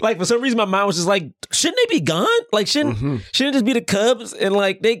 like, for some reason my mind was just like, shouldn't they be gone? Like, shouldn't it just be the cubs? And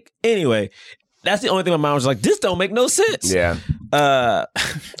like, anyway, that's the only thing my mind was like, this don't make no sense. Yeah. I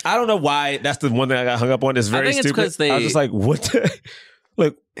don't know why that's the one thing I got hung up on. It's very stupid. I was just like, what the,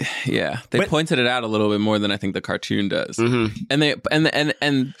 like, yeah, they pointed it out a little bit more than I think the cartoon does. And they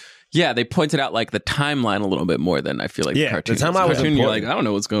pointed out like the timeline a little bit more than I feel like the cartoon. The timeline was cartoon, you're like, I don't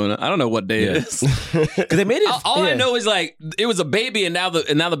know what's going on. I don't know what day it is. Because they made it. All I know is like it was a baby, and now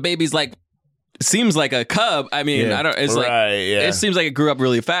the baby's like seems like a cub. I mean, I don't. It's like it seems like it grew up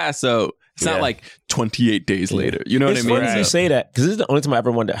really fast, so it's not like 28 days later. You know what I mean? It's funny you say that because this is the only time I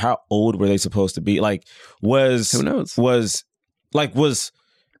ever wondered how old were they supposed to be. Like, who knows?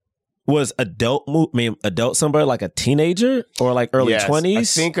 Was adult Simba like a teenager or like early 20s? I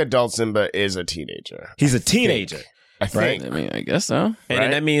think adult Simba is a teenager. He's a teenager. I think. Right? I mean, I guess so. And then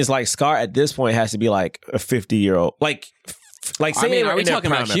that means like Scar at this point has to be like a 50-year-old. Like I mean, are we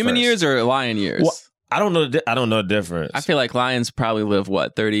talking about human years or lion years? Well, I don't know the difference. I feel like lions probably live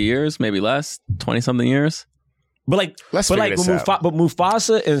 30 years, maybe less, 20-something years. But like,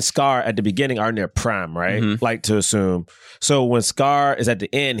 Mufasa and Scar at the beginning are in their prime, right? Like to assume. So when Scar is at the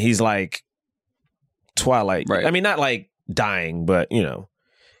end, he's like Twilight. Right. I mean, not like dying, but Anyway,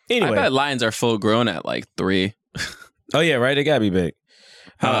 I bet lions are full grown at like 3. Oh yeah, right. They gotta be big.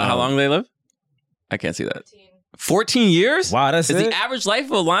 How long do they live? I can't see that. 14 years? Wow, that's the average life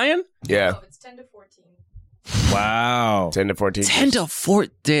of a lion? Yeah. No, it's 10 to 14. Wow. 10 to 14. 10 to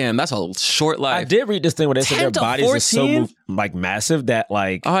 14. Damn, that's a short life. I did read this thing where they said their bodies are so massive that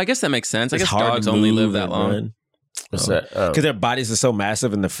like. Oh, I guess that makes sense. I guess dogs only live that long. What's that? Because their bodies are so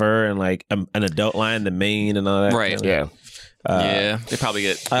massive and the fur and like an adult lion, the mane and all that. Right. Yeah. They probably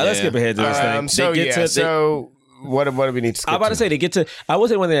get. Let's skip ahead to this thing. So what do we need to skip I'm about to say they get to. I would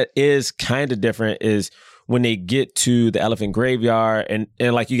say one that is kind of different is when they get to the elephant graveyard and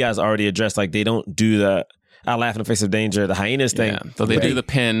like you guys already addressed, like they don't do the I laugh in the face of danger, the hyenas thing. So they do the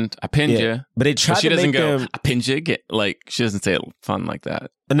I pinned you. But they try to make them. I pinned you. She doesn't say it fun like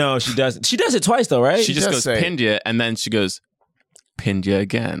that. No, she doesn't. She does it twice though, right? She just goes pinned you, and then she goes pinned you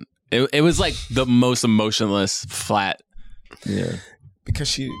again. It was like the most emotionless, flat. Yeah. Because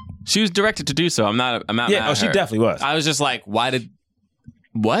she was directed to do so. I'm not mad at her. She definitely was. I was just like, what?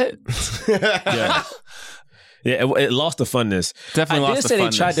 Yeah. Yeah, it lost the funness. Definitely lost the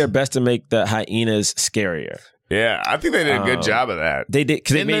funness. They tried their best to make the hyenas scarier. Yeah, I think they did a good job of that. They did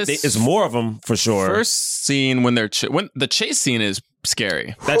because it's more of them for sure. First scene when the chase scene is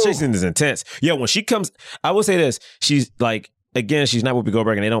scary. That chase scene is intense. Yeah, when she comes, I will say this: she's like, again, she's not Whoopi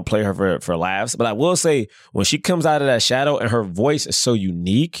Goldberg, and they don't play her for laughs. But I will say, when she comes out of that shadow, and her voice is so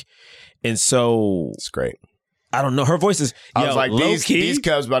unique, and so it's great. I don't know, her voice is. I was like, these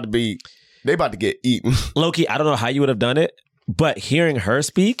cubs about to get eaten. Low-key, I don't know how you would have done it, but hearing her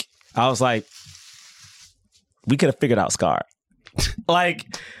speak, I was like, we could have figured out Scar.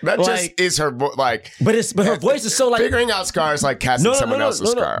 Just is her like. But her voice is so like figuring out Scar is like casting someone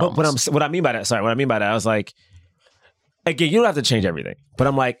else's Scar. But what I mean by that, I was like, again, you don't have to change everything. But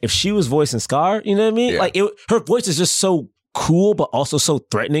I'm like, if she was voicing Scar, you know what I mean? Yeah. Like her voice is just so cool, but also so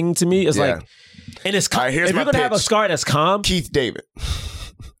threatening to me. It's like, and it's calm. If you're gonna have a Scar that's calm, Keith David.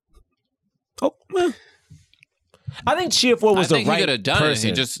 Oh, well. I think Chiafor was the right person. He could have done it.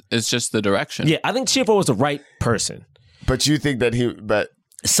 It's just the direction. Yeah, I think Chiafor was the right person. But you think that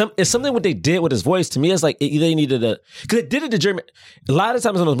it's something what they did with his voice to me is like they needed because they did it to Jeremy. A lot of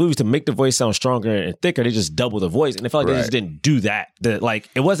times in those movies to make the voice sound stronger and thicker, they just double the voice, and I felt like they just didn't do that.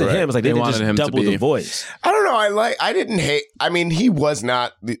 It wasn't him. It's like they didn't just double the voice. I don't know. I didn't hate. I mean, he was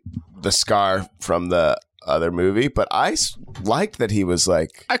not the Scar from the other movie, but I liked that he was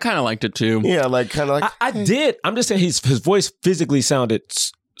like. I kind of liked it too. Yeah, I did. I'm just saying his voice physically sounded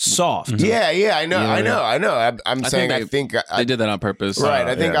soft. Mm-hmm. Yeah, I know. I'm saying I think they did that on purpose. Right.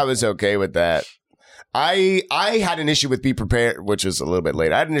 I think I was okay with that. I had an issue with Be Prepared, which was a little bit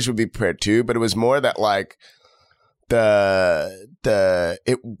late. I had an issue with Be Prepared too, but it was more that like they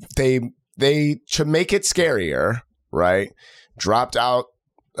to make it scarier, right, dropped out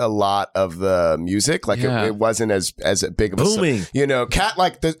a lot of the music. Like it wasn't as big of a booming. Cat,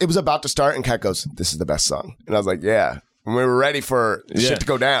 it was about to start and Cat goes, "This is the best song." And I was like, yeah. And we were ready for shit to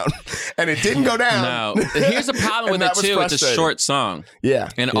go down. And it didn't go down. No. Here's the problem with it too. It's a short song. Yeah.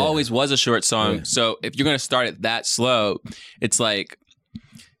 And it always was a short song. Yeah. So if you're going to start it that slow, it's like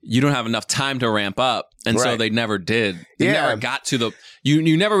you don't have enough time to ramp up. And so they never did. They never got to the...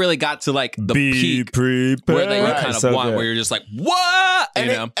 You never really got to like the peak where that you kind of want, where you're just like, what?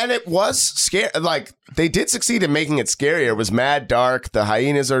 And it was scary. Like, they did succeed in making it scarier. It was mad dark. The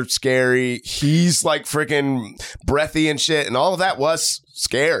hyenas are scary. He's like freaking breathy and shit. And all of that was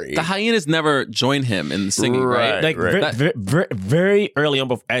scary. The hyenas never join him in the singing, right? Like very early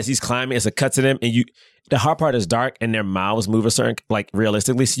on, as he's climbing, it's a cut to them, and the hard part is dark, and their mouths move a certain, like,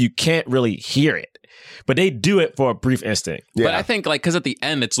 realistically, so you can't really hear it. But they do it for a brief instant. Yeah. But I think, like, because at the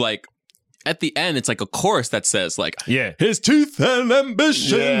end, it's like a chorus that says, like, his teeth and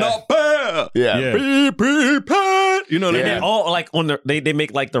ambition are bare. Yeah. Be prepared. You know what I mean? They all, like, they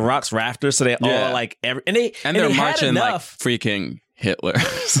make, like, the rocks rafters, so they all, like, and they're marching like freaking Hitler.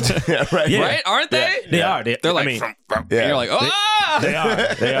 Right? Aren't they? They are. They're like, and you're like, oh!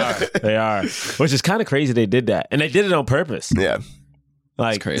 They are. Which is kind of crazy they did that. And they did it on purpose. Yeah.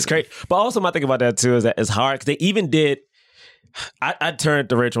 Like, it's great. But also my thing about that too is that it's hard because they even did. I turned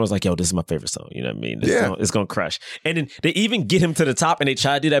to Rachel and was like, yo, this is my favorite song. You know what I mean? It's going to crush. And then they even get him to the top and they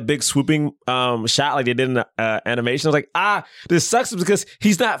try to do that big swooping shot like they did in the animation. I was like, this sucks because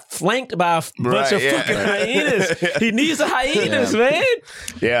he's not flanked by a bunch of fucking hyenas. He needs the hyenas, man.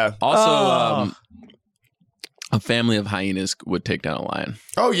 Yeah. Also, a family of hyenas would take down a lion.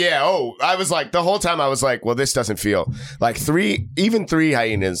 Oh, yeah. Oh, I was like, the whole time I was like, well, this doesn't feel like three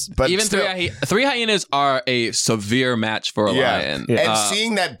hyenas. But even still, three hyenas are a severe match for a lion. Yeah. And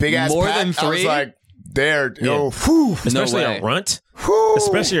seeing that big ass more pack, than three, I was like, especially a runt.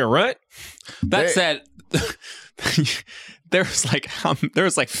 Especially a runt. That said, there was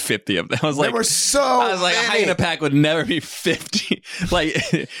like 50 of them. I was like, a hyena pack would never be 50. Like,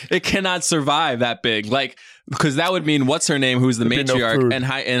 it cannot survive that big. Like, because that would mean what's her name, who's the matriarch, and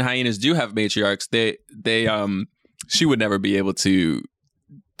hyenas do have matriarchs. She would never be able to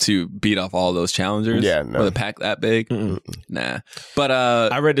beat off all those challengers. Yeah, no. With a pack that big. Mm-mm. Nah. But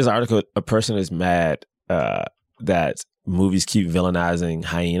I read this article. A person is mad that movies keep villainizing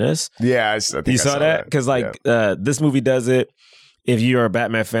hyenas. Yeah, I think you saw that? Because this movie does it. If you're a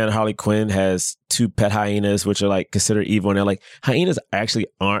Batman fan, Harley Quinn has 2 pet hyenas, which are like considered evil, and they're like, hyenas actually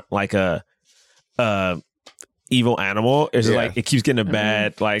aren't like a evil animal. It's just like it keeps getting a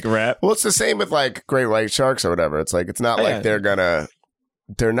bad like rap. Well, it's the same with like great white sharks or whatever. It's like it's not like they're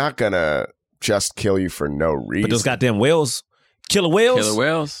not gonna just kill you for no reason. But those goddamn whales. Killer whales.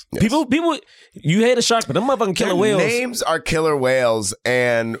 Yes. People, you hate a shark, but them motherfucking killer whales. Their names are killer whales,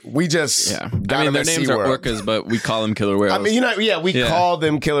 and we just got them their names are orcas, but we call them killer whales. I mean, we call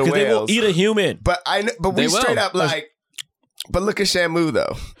them killer whales. They will eat a human. But we straight up like. But look at Shamu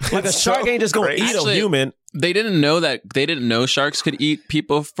though. Like a shark ain't just gonna eat a human. They didn't know sharks could eat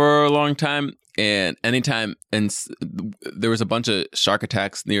people for a long time. And there was a bunch of shark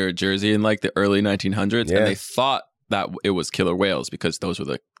attacks near Jersey in like the early 1900s, and they thought that it was killer whales because those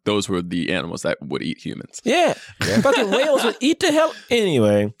were the animals that would eat humans. Yeah. Fucking whales would eat the hell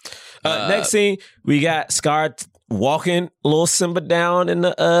anyway. Next scene, we got Scar walking little Simba down in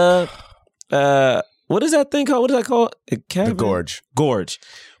the what is that thing called? What is that called? The gorge. Gorge.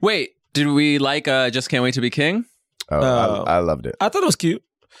 Wait, did we like Just Can't Wait to Be King? Oh, I loved it. I thought it was cute.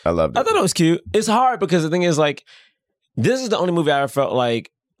 I loved it. I thought it was cute. It's hard because the thing is, like, this is the only movie I ever felt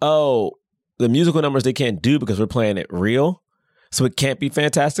like, oh, the musical numbers they can't do because we're playing it real, so it can't be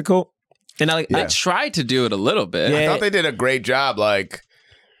fantastical. And I tried to do it a little bit. Yeah. I thought they did a great job. Like,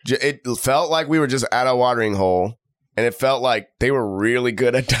 it felt like we were just at a watering hole, and it felt like they were really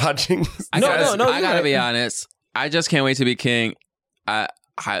good at dodging. I gotta be honest. I Just Can't Wait to Be King. I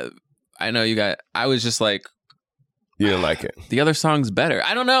know you got. I was just like. You didn't like it. The other song's better.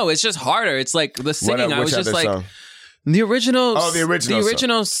 I don't know. It's just harder. It's like the singing. I was just like song? the original. Oh, the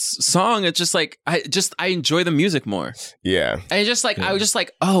original song. It's just like I enjoy the music more. Yeah. And just like I was just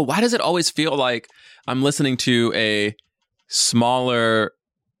like, oh, why does it always feel like I'm listening to a smaller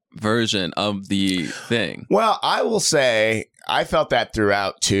version of the thing? Well, I will say I felt that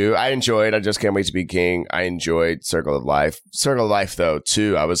throughout too. I enjoyed I Just Can't Wait to Be King. I enjoyed Circle of Life. Circle of Life though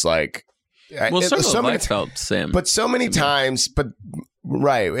too. I was like. Well, Circle of Life felt same. But so many times,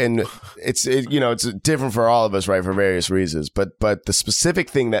 right, and it's different for all of us, right, for various reasons. But the specific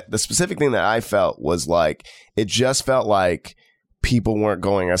thing that I felt was like it just felt like people weren't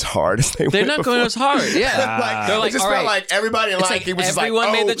going as hard as they're went not before. going as hard. Yeah, Like, they're like, it just all felt right. like everybody in It's Lion like King was just like,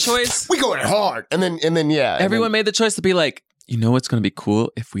 everyone made the oh, choice. We going hard, and then yeah, and Everyone then, made the choice to be like, you know what's going to be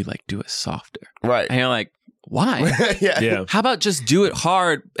cool if we like do it softer. right, And you're like, why? yeah, How about just do it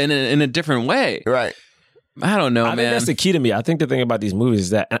hard in a different way? right. I don't know, I man. think that's the key to me. I think the thing about these movies is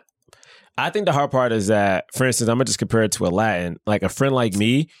that I think the hard part is that, for instance, I'm gonna just compare it to Aladdin. Like A Friend Like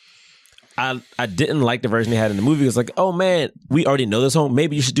Me, I didn't like the version they had in the movie. It's like, oh man, we already know this song.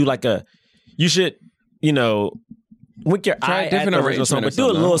 Maybe you should do wink your eye at the original song, but do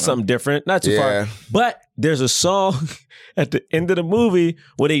a little something different, not too far. But there's a song at the end of the movie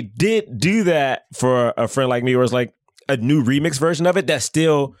where they did do that for A Friend Like Me, where it's like a new remix version of it that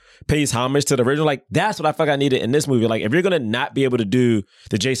still pays homage to the original. Like, that's what I feel like I needed in this movie. Like, if you're gonna not be able to do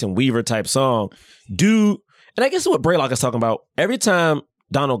the Jason Weaver type song, and I guess what Braylock is talking about, every time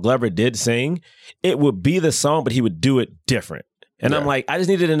Donald Glover did sing, it would be the song, but he would do it different. And I'm like, I just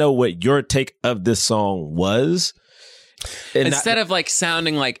needed to know what your take of this song was. Instead of like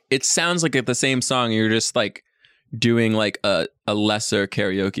sounding like, it sounds like the same song, you're just like doing like a lesser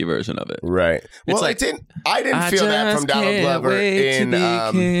karaoke version of it. Right. Well, like, I didn't feel that from Donald Glover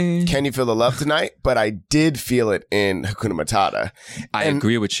in Can You Feel the Love Tonight? But I did feel it in Hakuna Matata. I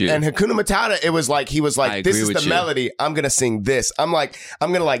agree with you. And Hakuna Matata, it was like, he was like, this is the melody. I'm going to sing this. I'm going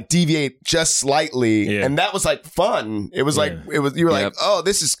to like deviate just slightly. Yeah. And that was like fun. It was like, you were like, oh,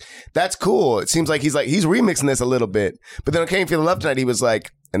 that's cool. It seems like he's remixing this a little bit. But then on Can You Feel the Love Tonight, he was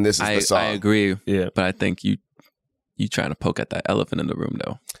like, and this is the song. I agree. Yeah. But I think you trying to poke at that elephant in the room,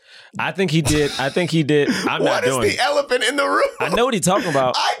 though. I think he did. I'm not doing it. What is the elephant in the room? I know what he's talking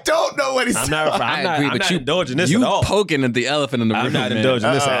about. I don't know what he's talking about. I'm not indulging this at all. You poking at the elephant in the room, I'm not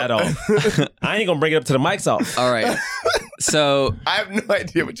indulging this at all. I ain't going to bring it up to the mic's off. All right. So I have no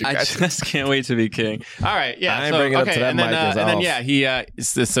idea what you guys I just can't wait to be king. All right. Yeah. I ain't bringing it up to that mic. And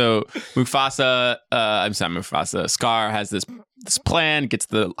then so Mufasa, I'm sorry, Mufasa, Scar has this plan, gets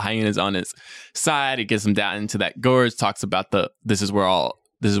the hyenas on his side. He gets them down into that gorge, talks about this is where all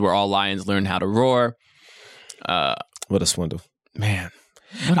lions learn how to roar. What a swindle. Man.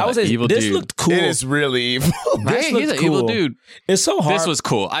 I would say this looked cool. It is really evil. Right? He's an evil dude. It's so hard. This was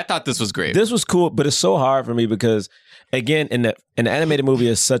cool. I thought this was great. This was cool, but it's so hard for me because, again, in the animated movie,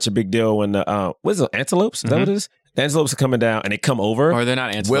 it's such a big deal when what is it, antelopes? Is that what it is? The antelopes are coming down and they come over. Or they're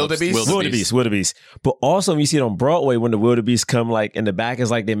not antelopes. Wildebeest. But also, when you see it on Broadway, when the wildebeest come like in the back,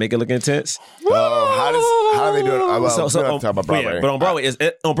 it's like they make it look intense. Oh, how do they do it? Well, so talk about Broadway. But on Broadway,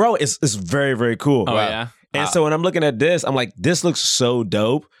 it's very, very cool. Oh, yeah? And so when I'm looking at this, I'm like, this looks so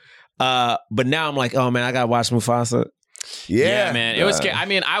dope. But now I'm like, oh man, I gotta watch Mufasa. Yeah, man. It was scary. I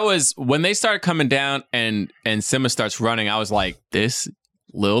mean, when they started coming down and Simba starts running, I was like, this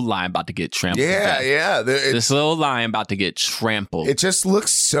little lion about to get trampled. Yeah. This little lion about to get trampled. It just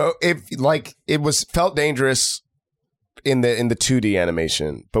looks so felt dangerous in the 2D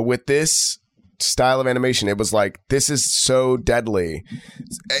animation, but with this style of animation, it was like, this is so deadly.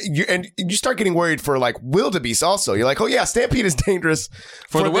 You start getting worried for like wildebeest also. You're like, oh yeah, Stampede is dangerous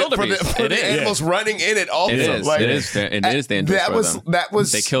for the wildebeest. For the animals running in it also. It is dangerous. That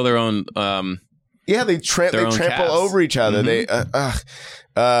was they kill their own they trample over each other. Mm-hmm.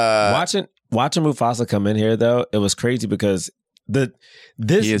 Watching Mufasa come in here though, it was crazy because this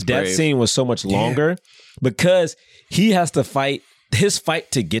death scene was so much longer because he has to fight. His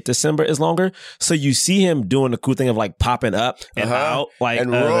fight to get to Simba is longer, so you see him doing the cool thing of like popping up and out, like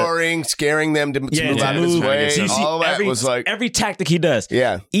and roaring, scaring them to move out of his way. So you see all that was like every tactic he does.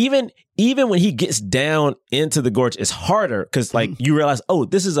 Yeah, even when he gets down into the gorge, it's harder because like you realize, oh,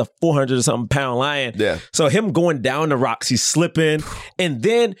 this is a 400 or something pound lion. Yeah. So him going down the rocks, he's slipping, and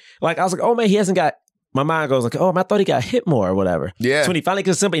then like I was like, oh man, he hasn't got. My mind goes like, oh, I thought he got hit more or whatever. Yeah. So when he finally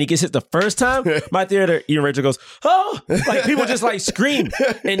gets Simba and he gets hit the first time, my theater, Ian Rachel goes, oh, like people just like scream.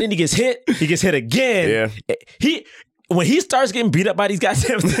 And then he gets hit again. Yeah. When he starts getting beat up by these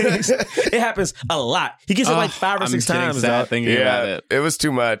goddamn things, it happens a lot. He gets hit like 5 or 6 times. Thinking about it. It was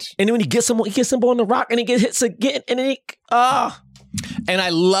too much. And then when he gets Simba on the rock and he gets hits again, and then And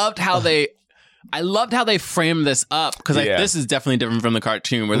I loved how they framed this up because this is definitely different from the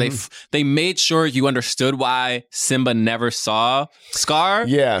cartoon where they made sure you understood why Simba never saw Scar.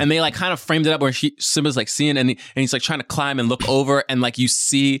 Yeah. And they like kind of framed it up where Simba's like seeing and he's like trying to climb and look over and like he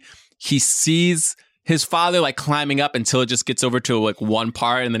sees his father like climbing up until it just gets over to like one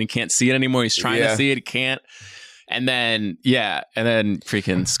part and then he can't see it anymore. He's trying to see it. He can't. And then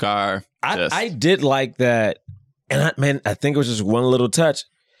freaking Scar. I did like that. And I think it was just one little touch.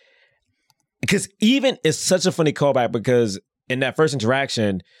 Because even it's such a funny callback because in that first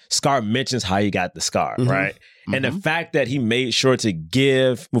interaction, Scar mentions how he got the scar, right? And the fact that he made sure to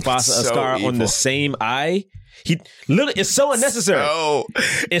give Mufasa a scar on the same eye, he literally, it's so unnecessary.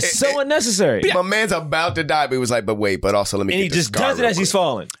 It's so unnecessary. My man's about to die, but he was like, but also let me and get he just does it as he's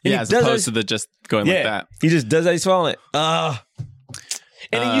falling. And as opposed to the just going like that. He just does it as he's falling. And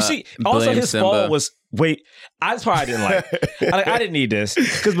then you see, also his fall was, that's part I didn't like. I didn't need this.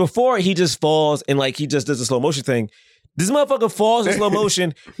 Because before he just falls and like he just does a slow motion thing. This motherfucker falls in slow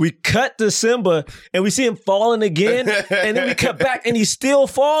motion. We cut to Simba and we see him falling again. And then we cut back and he's still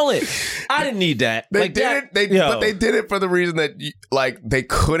falling. I didn't need that. They did it. But they did it for the reason that they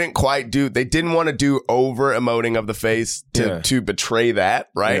couldn't quite do. They didn't want to do over emoting of the face to betray that,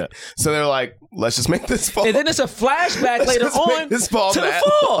 right? Yeah. So they're like, let's just make this fall. And then it's a flashback later on to the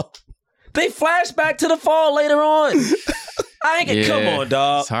fall. They flash back to the fall later on. I ain't come on,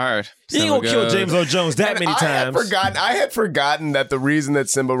 dog. It's hard. You ain't gonna kill James Earl Jones that many times. I had forgotten that the reason that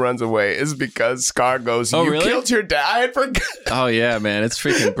Simba runs away is because Scar goes, you killed your dad. I had forgotten. Oh, yeah, man. It's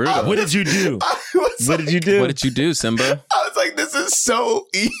freaking brutal. What did you do? What did you do? What did you do, Simba? I was like, this is so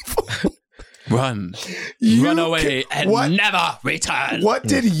evil. Run away and never return. What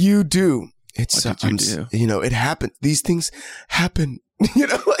did you do? What did you do? It happened. These things happen.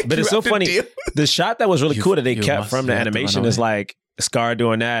 But it's so funny. The shot that was really cool that they kept from the animation is like Scar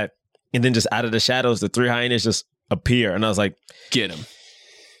doing that, and then just out of the shadows, the 3 hyenas just appear, and I was like, "Get him,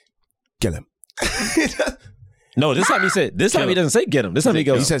 kill him." No, this time he said. This time he doesn't say get him. This time he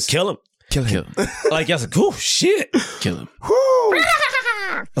goes, he says, "Kill him, kill him." Like I was like, "Oh shit, kill him."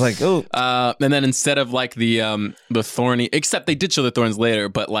 I was like, "Oh." And then instead of like the thorny, except they did show the thorns later,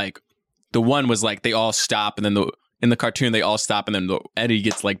 but like the one was like they all stop, and then in the cartoon, they all stop, and then Eddie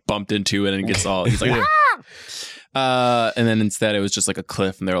gets like bumped into it, and gets all he's like, and then instead it was just like a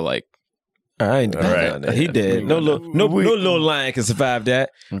cliff, and they were like, "All right, he did. No little lion can survive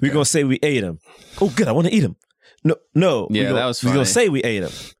that. Okay. We're gonna say we ate him. Oh, good. I want to eat him. No. Yeah, that was funny. We're gonna say we ate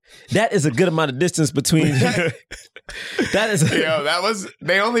him. That is a good amount of distance between. That is. That was.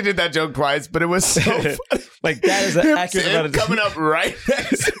 They only did that joke twice, but it was so funny. Like that is an accurate amount of coming up right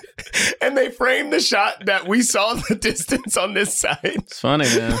next. And they framed the shot that we saw the distance on this side. It's funny,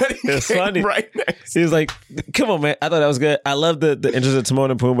 man. It's funny. Right next. He was like, "Come on, man." I thought that was good. I love the interest of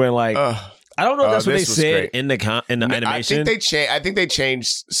Timon and Pumbaa. And like, I don't know if that's what they said in the animation. I think they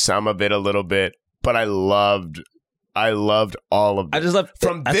changed some of it a little bit, but I loved all of it. I just loved.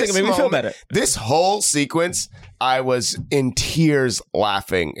 I think it made me feel better. This whole sequence, I was in tears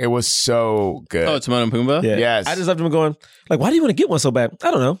laughing. It was so good. Oh, Timon and Pumbaa? Yeah. Yes. I just loved him going, like, why do you want to get one so bad?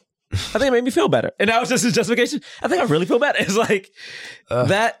 I don't know. I think it made me feel better. And that was just his justification. I think I really feel better. It's like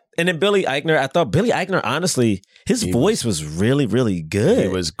that. And then Billy Eichner, I thought Billy Eichner, honestly, his voice was really, really good.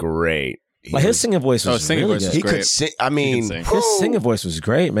 It was great. His singing voice was really good. He could sing. I mean, his singing voice was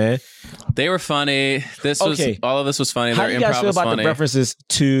great, man. They were funny. All of this was funny. How do you guys feel about the references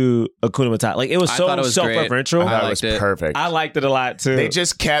to Hakuna Matata? Like, it was so self-referential. I thought it was perfect. I liked it a lot, too. They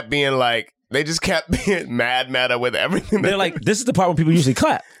just kept being mad meta with everything. They're like, this is the part when people usually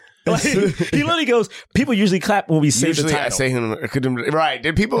clap. Like, he literally goes, people usually clap when we say the title. I say him, right.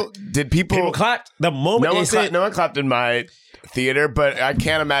 Did people clap the moment no one clapped in my theater, but I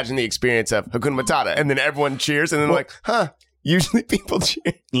can't imagine the experience of Hakuna Matata. And then everyone cheers, and then usually people cheer.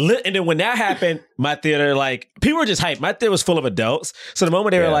 And then when that happened, my theater, like, people were just hyped. My theater was full of adults. So the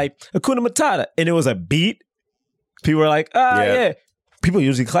moment they were like, Hakuna Matata, and it was a beat, people were like, yeah. People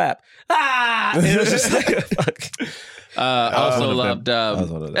usually clap. And it was just like, fuck. I also loved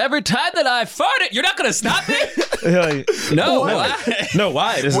every time that I farted, you're not going to stop me? No. Why? No,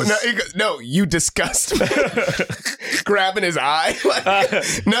 why? No, you disgust me. Grabbing his eye.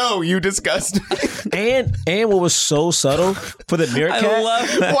 No, you disgust me. And what was so subtle for the meerkat.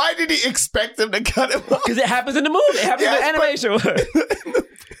 Why did he expect him to cut him off? Because it happens in the movie. It happens in the animation.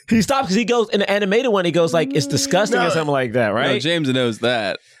 He stops because he goes, in the animated one, he goes like, it's disgusting or something like that, right? No, James knows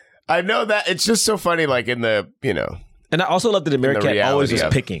that. I know that. It's just so funny, like in the, And I also love that the meerkat always was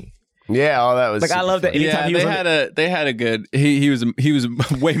picking. Yeah, all that was like I love that. Anytime he was they had a good. He was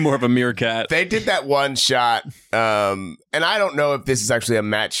way more of a meerkat. They did that one shot, and I don't know if this is actually a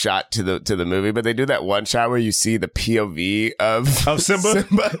match shot to the movie, but they do that one shot where you see the POV of Simba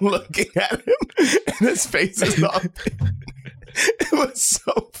looking at him, and his face is all. It was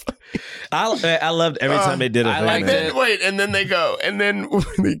so funny. I loved every time they did it. And then they go, and then when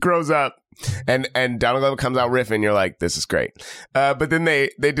he grows up, And Donald Glover comes out riffing. You're like, this is great. But then they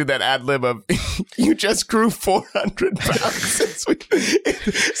do that ad lib of, you just grew 400 pounds since we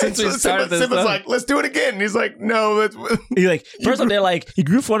started this. Simba's like, let's do it again. And he's like, no. He's like, first of all, they're like, he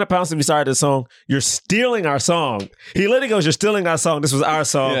grew 400 pounds since we started this song. You're stealing our song. He literally goes, you're stealing our song. This was our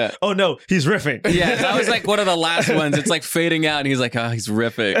song. Yeah. Oh no, he's riffing. Yeah, that was like one of the last ones. It's like fading out and he's like, oh, he's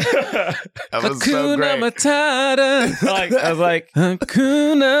riffing. That was so great. Matata. I was like,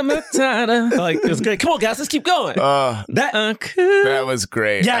 Hakuna Matata. Like, it was great. Come on, guys, let's keep going. That was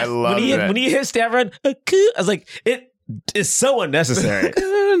great. Yeah, I love it. When he hit Stavron, I was like, it is so unnecessary.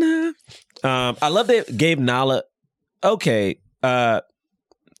 I love that Gabe Nala. Okay.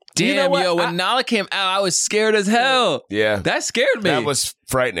 Damn, you know what? when Nala came out, I was scared as hell. Yeah. That scared me. That was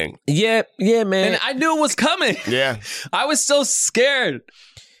frightening. Yeah, man. And I knew it was coming. Yeah. I was so scared.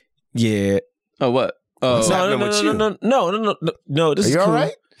 Yeah. Oh, what? Oh, What's happening with you? No. This is cool. All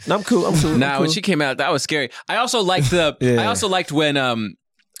right? I'm cool. Nah, when she came out, that was scary. I also liked the. I also liked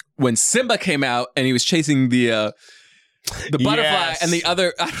when Simba came out and he was chasing the butterfly and the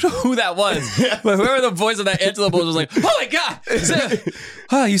other. I don't know who that was, but whoever the voice of that antelope was like, "Oh my god,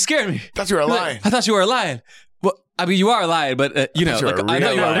 oh, you scared me! I thought you were a lion. I thought you were a lion." Well, I mean, you are a lion, but I thought you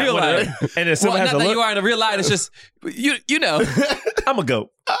were a real lion. And if Simba has not that you aren't a real lion. It's just you know. I'm a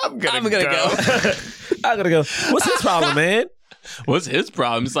goat. I'm gonna go. I'm gonna go. What's his problem, man? What's his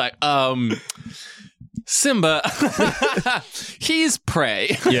problem? It's like, Simba, he's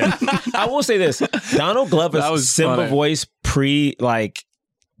prey. Yeah. I will say this. Donald Glover's Simba funny. Voice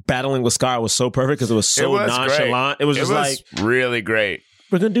battling with Scar was so perfect because it was so nonchalant. Great. It was like really great.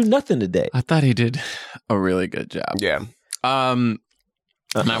 We're going to do nothing today. I thought he did a really good job. Yeah.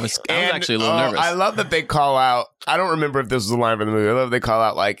 And I was actually a little nervous. I love that they call out. I don't remember if this was a line from the movie. I love they call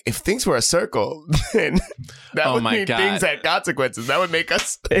out like, if things were a circle, then that would mean things had consequences. That would make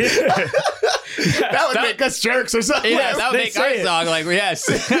us. That would make us jerks or something. Yeah, that would make our song like yes.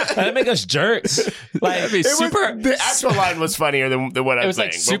 That would make us jerks. Like that'd be super. The actual line was funnier than what I'm saying. It was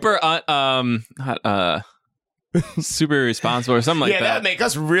like super super irresponsible or something like that. Yeah, that would make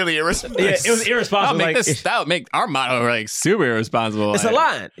us really irresponsible. Yeah, it was irresponsible. That would make our motto like super irresponsible. It's a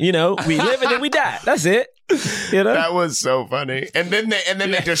line. You know, we live and then we die. That's it. You know? That was so funny. And then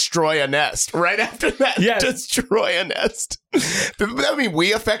they destroy a nest. Right after that, destroy a nest. I mean,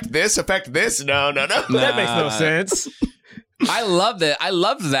 we affect this. No. That makes no sense. I love it. I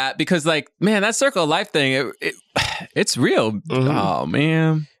love that because, like, man, that circle of life thing, it's real. Mm-hmm. Oh,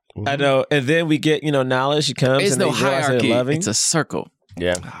 man. I know. And then we get, Nala, she comes. It's and no they hierarchy. Loving. It's a circle.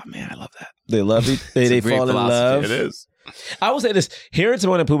 Yeah. Oh, man, I love that. They love it. They fall in love. It is. I will say this. Hearing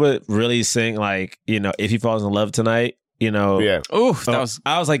Timon and Pumbaa really sing, like, if he falls in love tonight, Yeah. Oof, I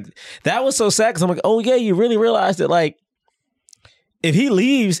was like, that was so sad because I'm like, oh, yeah, you really realize that, like, if he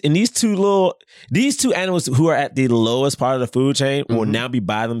leaves and these two animals who are at the lowest part of the food chain will now be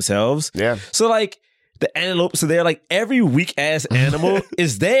by themselves. Yeah. So, like, the antelopes are there. Like, every weak ass animal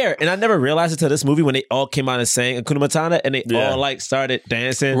is there. And I never realized it until this movie when they all came out and sang Hakuna Matata and they all like started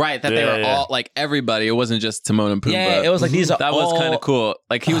dancing. Right. That they were all like everythody. It wasn't just Timon and Pumbaa. Yeah. It was like these are that all... was kind of cool.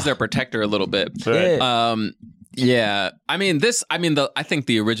 Like he was their protector a little bit. Yeah. Yeah. I think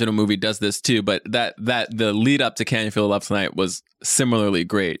the original movie does this too, but that the lead up to Can You Feel the Love Tonight was similarly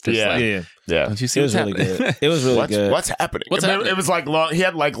great. Just yeah. Don't you see what's really happening? Good. It was really good. What's happening? It was like long. He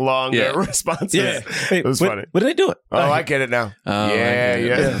had like long responses. Yeah. It was funny. What are they doing? Oh, I get it now. Oh,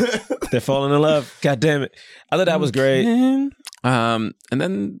 yeah. They're falling in love. God damn it. I thought that was great. And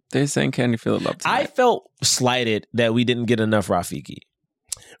then they're saying Can You Feel the Love Tonight? I felt slighted that we didn't get enough Rafiki.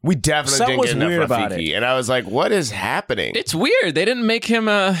 We definitely didn't get enough Rafiki. And I was like, what is happening? It's weird. They didn't make him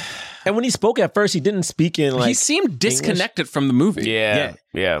And when he spoke at first, he didn't speak in like... He seemed disconnected from the movie. Yeah.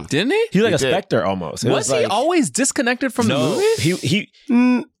 Didn't he? He was like a specter almost. Was he always disconnected from the movie?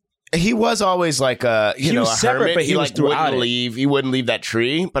 He was always like he was separate, hermit. But he was wouldn't leave. He wouldn't leave that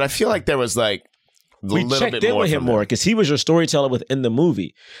tree. But I feel like there was like we checked in with him more because he was your storyteller within the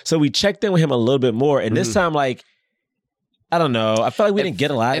movie. So we checked in with him a little bit more. And this time, like, I don't know. I felt like we didn't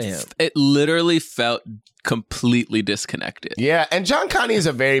get a lot of him. It literally felt completely disconnected. Yeah, and John Connie is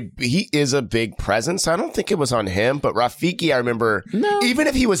a big presence. I don't think it was on him, but Rafiki, I remember, even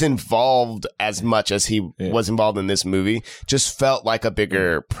if he was involved as much as he was involved in this movie, just felt like a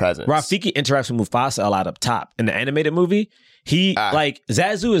bigger presence. Rafiki interacts with Mufasa a lot up top. In the animated movie, he, like,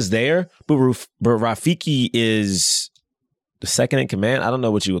 Zazu is there, but Rafiki is... the second in command? I don't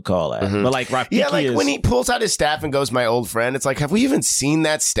know what you would call that. But like Rafiki when he pulls out his staff and goes, my old friend, it's like, have we even seen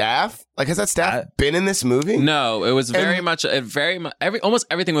that staff? Like, has that staff been in this movie? No, it was almost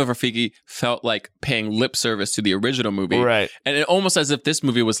everything with Rafiki felt like paying lip service to the original movie. Right. And it almost as if this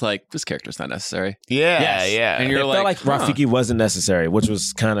movie was like, this character's not necessary. Yeah. And it felt like Rafiki wasn't necessary, which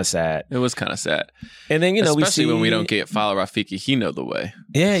was kind of sad. It was kind of sad. And then, especially when we don't follow Rafiki, he know the way.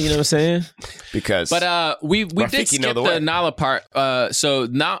 Yeah, you know what I'm saying? Because we did skip the Nala part. So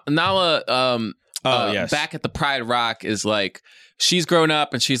Nala back at the Pride Rock is like, she's grown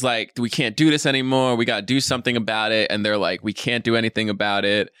up and she's like, we can't do this anymore. We got to do something about it. And they're like, we can't do anything about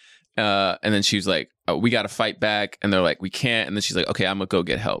it. And then she's like, we got to fight back. And they're like, we can't. And then she's like, okay, I'm going to go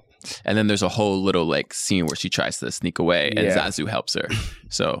get help. And then there's a whole little like scene where she tries to sneak away and Zazu helps her.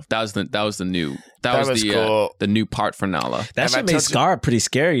 So that was the new part for Nala. That shit made Scar pretty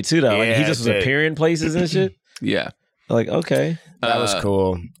scary too, though. Like, he just was appearing places and shit. Yeah. Like, okay. That was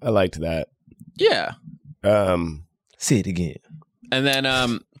cool. I liked that. Yeah. Say it again. And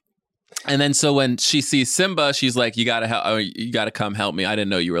then so when she sees Simba, she's like, you gotta help. You gotta come help me. I didn't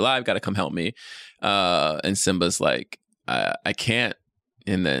know you were alive. Gotta come help me. And Simba's like, I can't.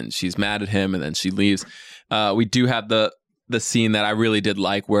 And then she's mad at him, and then she leaves. We do have the scene that I really did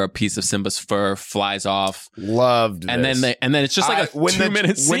like, where a piece of Simba's fur flies off. Loved and this. then it's just like a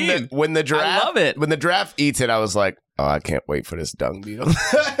 2-minute scene. When the giraffe, I love it. When the giraffe eats it, I was like, oh, I can't wait for this dung beetle.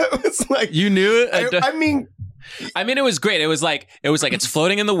 It was like, you knew it. I mean, it was great. It was like it's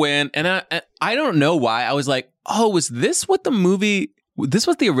floating in the wind, and I don't know why. I was like, oh, was this what the movie? This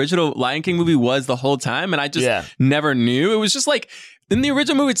what the original Lion King movie was the whole time, and I just never knew. It was just like in the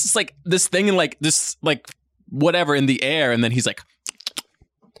original movie, it's just like this thing in like this like whatever in the air, and then he's like,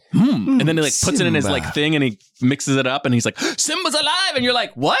 and then he like puts it in his like thing, and he mixes it up, and he's like, Simba's alive, and you're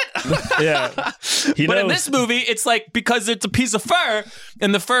like, what? Yeah. But in this movie, it's like, because it's a piece of fur,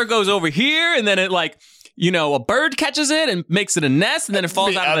 and the fur goes over here, and then it like, a bird catches it and makes it a nest, and then it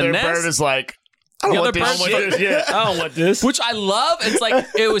falls out of the nest. The other bird is like, I don't want this. Which I love. It's like,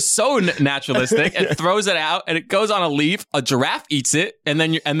 it was so naturalistic. It throws it out, and it goes on a leaf. A giraffe eats it, and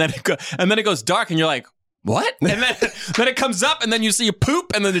then it goes dark, and you're like, what? And then it comes up, and then you see a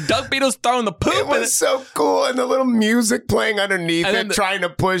poop, and then the dung beetle's throwing the poop. It was so cool, and the little music playing underneath it, trying to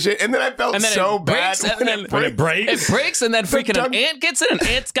push it, and then I felt so bad when it breaks. It breaks, and then freaking an ant gets it, and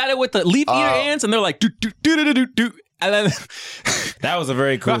ants got it with the leaf eater ants, and they're like, do do do do do do, and then that was a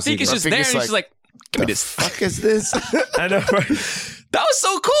very cool scene. Rafiki's just there, and she's like, give me this. Fuck is this? I know, right? That was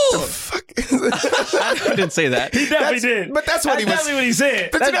so cool. The fuck is it? I didn't say that. He definitely did. But that's what he was. Definitely what he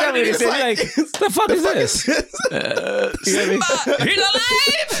said. That's definitely what he said. Like, the fuck is this? Simba, he's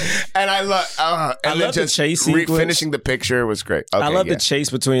alive. And I love the chase sequence. Finishing the picture was great. Okay, I love the chase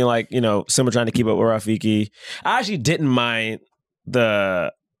between Simba trying to keep up with Rafiki. I actually didn't mind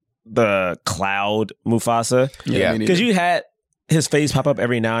the cloud Mufasa. Yeah, because you had his face pop up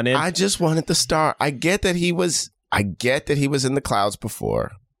every now and then. I just wanted the star. I get that he was in the clouds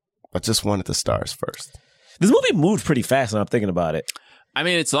before, but just wanted the stars first. This movie moved pretty fast, and I'm thinking about it. I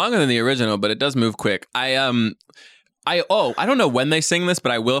mean, it's longer than the original, but it does move quick. I don't know when they sing this,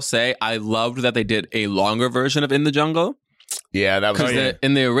 but I will say I loved that they did a longer version of In the Jungle. Yeah, that was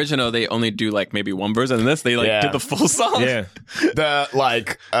in the original they only do like maybe one version. In this, they did the full song. Yeah,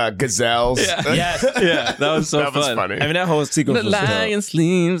 the gazelles. Yeah, yeah, that was so that fun. was funny. I mean, that whole sequence. The was lion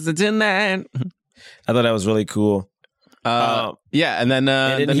sleeps tonight. I thought that was really cool. And then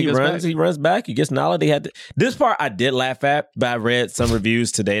he runs back. He gets Nala. This part I did laugh at, but I read some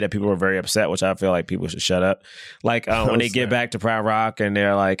reviews today that people were very upset, which I feel like people should shut up. Like when they get back to Pride Rock and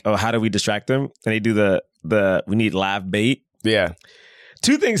they're like, "Oh, how do we distract them?" And they do the we need live bait. Yeah.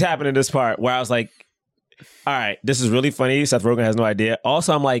 Two things happen in this part where I was like, "All right, this is really funny." Seth Rogen has no idea.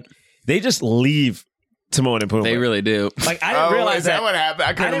 Also, I'm like, they just leave Timon and Pumbaa. They really do. Like I didn't realize is that what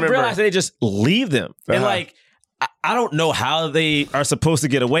happened? I didn't realize that they just leave them. And like, I don't know how they are supposed to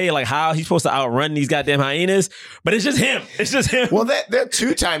get away, like how he's supposed to outrun these goddamn hyenas, but it's just him. It's just him. Well, there are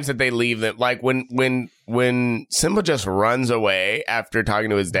two times that they leave them. Like when Simba just runs away after talking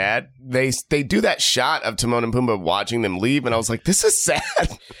to his dad, they do that shot of Timon and Pumbaa watching them leave, and I was like, this is sad.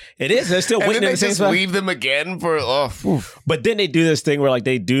 It is. They're still waiting. And then they just leave them again for. But then they do this thing where like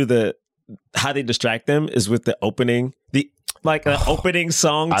they do how they distract them is with the opening. Opening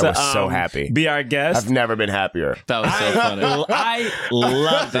song to so happy. Be Our Guest. I've never been happier. That was so funny. I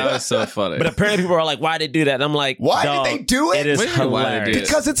loved it. That was so funny. But apparently people are like, why did they do that? And I'm like, why did they do it? It is hilarious.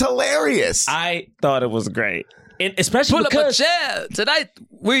 Because it's hilarious. I thought it was great. And especially Pull because up a chair. Tonight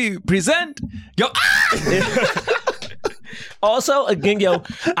we present Also, again,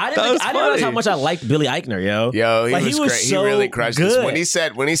 I didn't realize how much I liked Billy Eichner, yo. He was great. So he really crushed good. this. When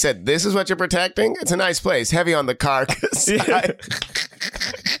he said, "This is what you're protecting," it's a nice place. Heavy on the carcass.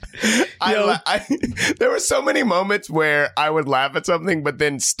 There were so many moments where I would laugh at something, but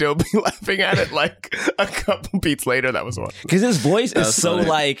then still be laughing at it like a couple beats later. That was one. Because his voice is so funny.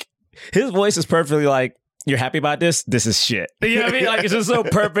 Like, his voice is perfectly like, you're happy about this? This is shit. You know what I mean? Like, it's just so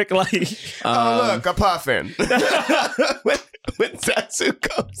perfect. Like, look, a puffin. when Zetsu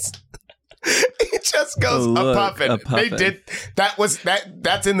goes. He just goes a puffin. They did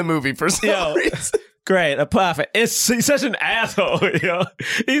that's in the movie for some reason. Great, a puffin. He's such an asshole,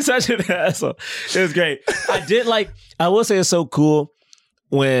 He's such an asshole. It was great. I will say it's so cool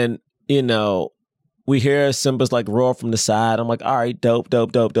when, we hear Simba's like roar from the side. I'm like, all right, dope.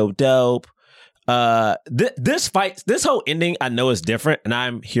 This fight, this whole ending, I know is different, and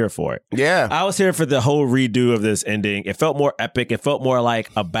I'm here for it. Yeah. I was here for the whole redo of this ending. It felt more epic. It felt more like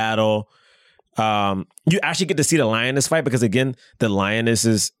a battle. You actually get to see the lioness fight because, again, the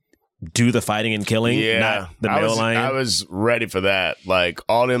lionesses do the fighting and killing, not the male lion. I was ready for that. Like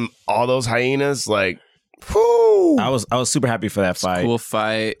all those hyenas, like, whoo. I was super happy for that fight. Cool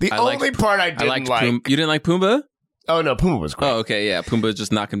fight. The only part I didn't like. You didn't like Pumbaa? Oh no, Pumbaa was great. Oh, okay, yeah. Pumbaa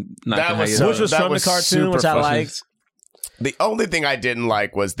just knocking which was from the cartoon, which I liked. The only thing I didn't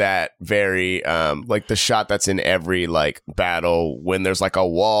like was that very like the shot that's in every like battle when there's like a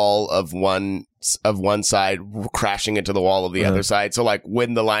wall of one side crashing into the wall of the other side. So like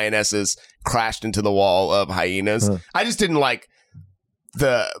when the lionesses crashed into the wall of hyenas, I just didn't like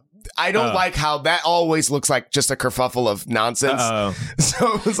I don't like how that always looks like just a kerfuffle of nonsense.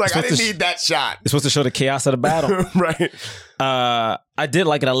 So it was like, I didn't need that shot. It's supposed to show the chaos of the battle. Right. I did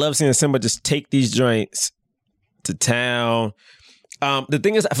like it. I love seeing Simba just take these joints to town. The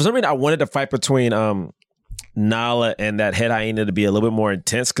thing is, for some reason, I wanted the fight between Nala and that head hyena to be a little bit more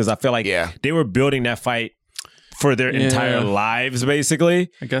intense because I feel like they were building that fight for their entire lives, basically.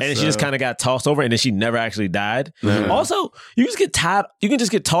 I guess and she just kind of got tossed over, and then she never actually died. Also, you just get tied. You can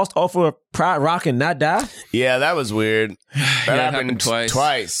just get tossed off of a Pride Rock and not die. Yeah, that was weird. That happened twice.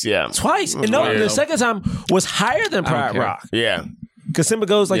 Twice. And no, the second time was higher than Pride Rock. Yeah. Because Simba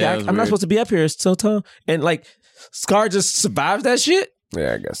goes like, I'm not supposed to be up here. It's so tall. And like, Scar just survives that shit.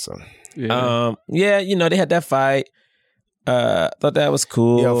 Yeah, I guess so. They had that fight. Thought that was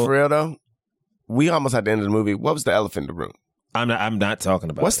cool. Yo, for real though, we almost at the end of the movie. What was the elephant in the room? I'm not talking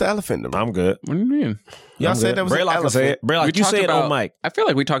about What's the elephant in the room? I'm good. What do you mean? Y'all said that was an elephant. Braylock, you say it on mic. I feel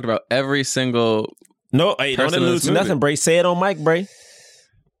like we talked about every single don't allude to nothing, Bray. Say it on mic, Bray.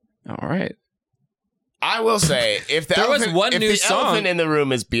 All right. I will say, if the elephant in the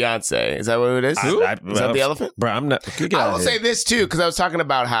room is Beyonce, is that what it is? Is that the elephant? Bro, I'm not. I will say this too, because I was talking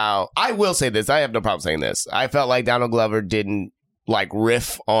about how I will say this. I have no problem saying this. I felt like Donald Glover didn't like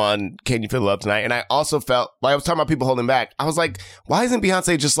riff on "Can You Feel the Love Tonight," and I also felt like I was talking about people holding back. I was like, why isn't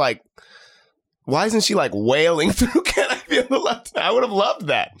Beyonce just like? Why isn't she like wailing through "Can I Feel the Love Tonight"? I would have loved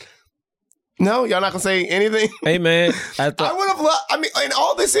that. No, y'all not gonna say anything. Hey man, I would have loved. I mean, and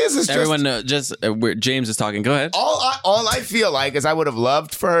all this is everyone James is talking. Go ahead. All I feel like is I would have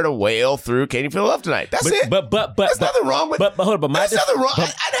loved for her to wail through "Can You Feel the Love Tonight." That's it. But there's nothing wrong with. But hold on. There's nothing wrong. I'd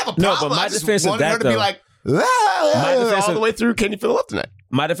have a problem. No, but my defense of that her to be like all the way through "Can You Feel the Love Tonight."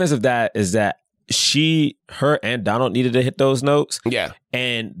 My defense of that is that her and Donald needed to hit those notes. Yeah,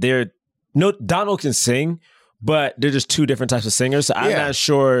 and Donald can sing. But they're just two different types of singers, so I'm not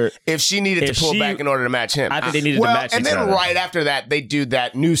sure if she needed to pull back in order to match him. I think they needed to match and each then other. Right after that, they do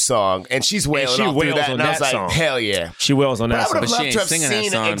that new song, and she's wailing all through that, and I was like, hell yeah. She wails on that song. I would have loved to have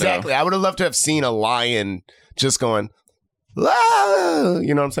seen exactly. I would have loved to have seen a lion just going, ah,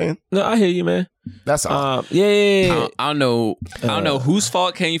 you know what I'm saying? No, I hear you, man. That's all. Yeah. I don't know whose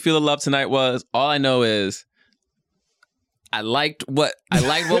fault "Can You Feel the Love Tonight" was. All I know is I liked what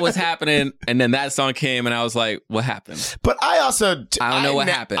was happening, and then that song came, and I was like, "What happened?" But I also I don't know what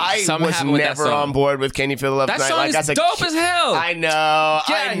happened. Something was never on board with "Can You Feel the Love Tonight." That song is dope as hell. I know.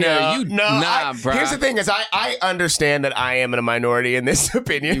 Get out here. Bro. Here's the thing: is I understand that I am in a minority in this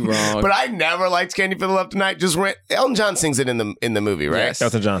opinion, you wrong. But I never liked "Can You Feel the Love Tonight." Just Elton John sings it in the movie, right? Yes.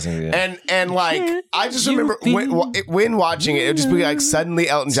 Elton John sings it. Yeah. And like I just remember when watching it, it would just be like suddenly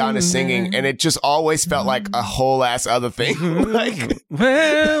Elton John is singing, and it just always felt like a whole ass other thing, like.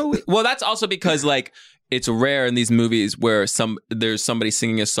 Well, that's also because like it's rare in these movies where there's somebody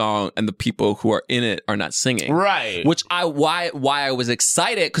singing a song and the people who are in it are not singing, right? Which why I was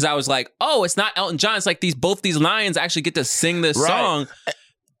excited because I was like, oh, it's not Elton John. It's like both these lions actually get to sing this song.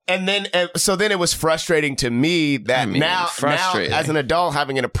 And then, so then it was frustrating to me that now as an adult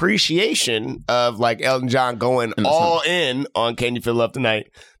having an appreciation of like Elton John going all in on "Can You Feel Love Tonight,"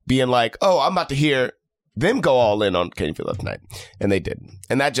 being like, oh, I'm about to hear them go all in on "Can You Feel Love Tonight," and they didn't.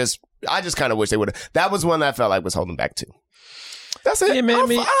 And I just kind of wish they would have. That was one that I felt like was holding back too. That's it. Yeah, man.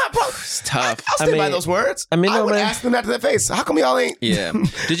 It's tough. I'll stand by those words. I would ask them that to their face. How come y'all ain't? Yeah.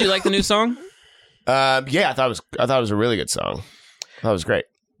 Did you like the new song? Yeah, I thought it was a really good song. That was great.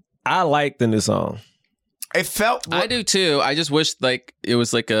 I like the new song. It felt. I do too. I just wish like it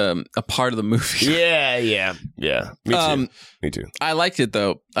was like a part of the movie. Yeah. Me too. I liked it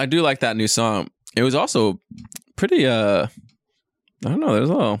though. I do like that new song. It was also pretty. I don't know. There's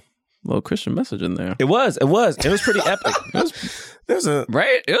a little Christian message in there. It was pretty epic.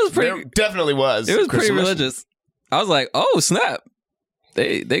 Right. It was pretty. There definitely was. It was pretty religious. I was like, oh snap!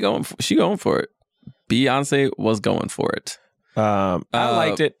 They going. She going for it. Beyonce was going for it. I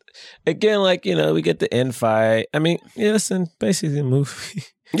liked it. Again, like, we get the end fight. I mean, listen, basically a movie.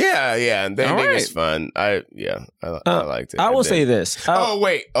 Yeah, and the ending is fun. I liked it. I will say this.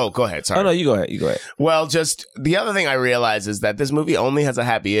 Wait. Oh, go ahead. Sorry. Oh, no, you go ahead. Well, just the other thing I realized is that this movie only has a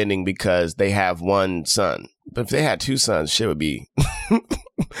happy ending because they have one son. But if they had two sons, shit would be...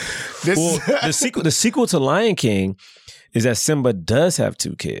 the sequel to Lion King is that Simba does have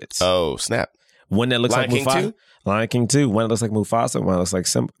two kids. Oh, snap. One that looks like Mufasa. Lion King 2. One that looks like Mufasa. One that looks like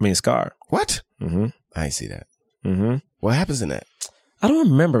Scar. What? Mm-hmm. I see that. Mm-hmm. What happens in that? I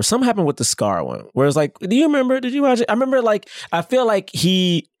don't remember. Something happened with the Scar one. Where it's like, do you remember? Did you watch it? I remember I feel like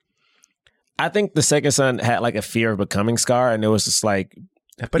I think the second son had like a fear of becoming Scar, and it was just like,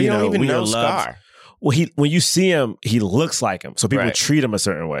 but he don't even know Scar. Well, when you see him, he looks like him. So people treat him a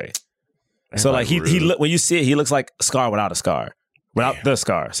certain way. So like he when you see it, he looks like Scar without a scar. Without the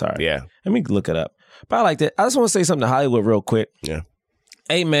scar, sorry. Yeah. Let me look it up. But I liked it. I just want to say something to Hollywood real quick. Yeah.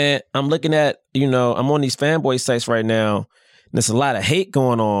 Hey, man, I'm looking at, I'm on these fanboy sites right now. And there's a lot of hate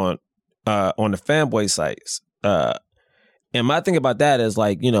going on the fanboy sites. And my thing about that is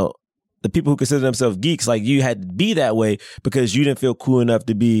like, the people who consider themselves geeks, like you had to be that way because you didn't feel cool enough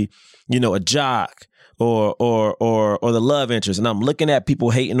to be, a jock or the love interest. And I'm looking at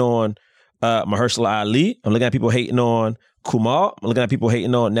people hating on Mahershala Ali. I'm looking at people hating on Kumar. I'm looking at people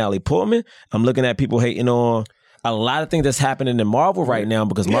hating on Natalie Portman. I'm looking at people hating on a lot of things that's happening in Marvel right now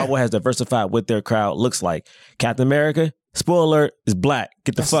because Marvel has diversified what their crowd looks like. Captain America, spoiler alert, is black.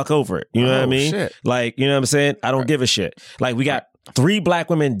 Get the fuck over it. You know what I mean? Shit. Like, you know what I'm saying? I don't give a shit. Like, we got 3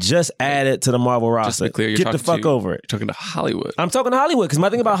 black women just added to the Marvel roster. Just to be clear, get the fuck over it. You're talking to Hollywood. I'm talking to Hollywood because my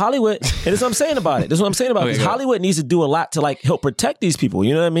thing about Hollywood, and this is what I'm saying about it. This is what I'm saying about it. Because Hollywood needs to do a lot to like help protect these people.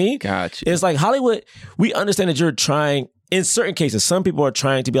 You know what I mean? Gotcha. It's like Hollywood, we understand that you're trying, in certain cases, some people are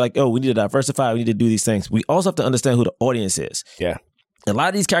trying to be like, oh, we need to diversify, we need to do these things. We also have to understand who the audience is. Yeah. A lot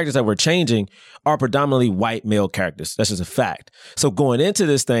of these characters that we're changing are predominantly white male characters. That's just a fact. So going into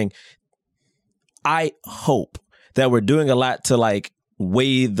this thing, I hope that we're doing a lot to like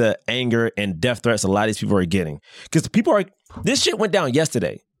weigh the anger and death threats a lot of these people are getting. Because this shit went down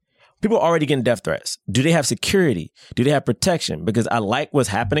yesterday. People are already getting death threats. Do they have security? Do they have protection? Because I like what's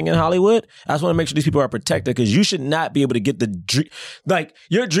happening in Hollywood. I just want to make sure these people are protected because you should not be able to get the dream. Like,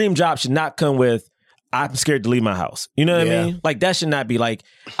 your dream job should not come with, I'm scared to leave my house. You know what I mean? Like, that should not be like,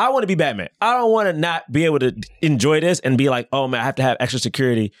 I want to be Batman. I don't want to not be able to enjoy this and be like, oh man, I have to have extra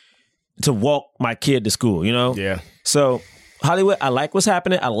security to walk my kid to school, Yeah. So, Hollywood, I like what's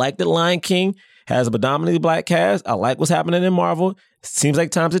happening. I like that Lion King has a predominantly black cast. I like what's happening in Marvel. Seems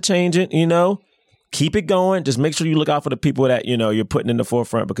like times are changing, Keep it going. Just make sure you look out for the people that, you're putting in the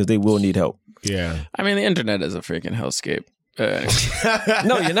forefront because they will need help. Yeah. I mean, the internet is a freaking hellscape.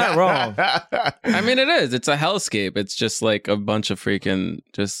 No, you're not wrong. I mean, it is. It's a hellscape. It's just like a bunch of freaking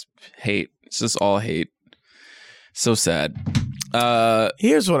just hate. It's just all hate. So sad.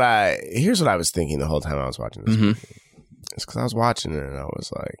 Here's what I was thinking the whole time I was watching this movie. It's because I was watching it and I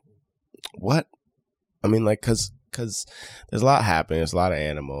was like, what? I mean, like, because there's a lot happening. There's a lot of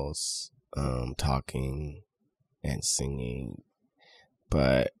animals talking and singing.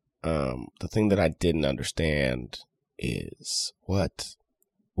 But the thing that I didn't understand is what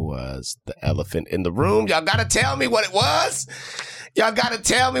was the elephant in the room? Y'all got to tell me what it was. Y'all got to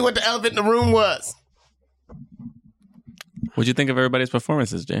tell me what the elephant in the room was. What'd you think of everybody's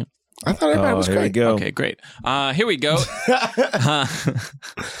performances, James? I thought everybody was great. Okay, great. Here we go. I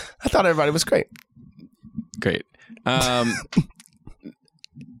thought everybody was great. Great.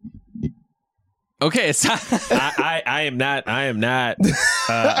 Okay, it's I am not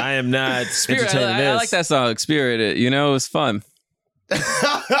Spirit. entertaining this. I like that song, Spirited. It was fun.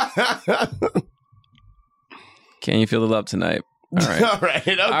 Can you feel the love tonight? All right. All right.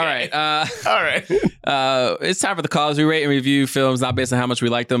 Okay. All right. All right. It's time for the cause. We rate and review films not based on how much we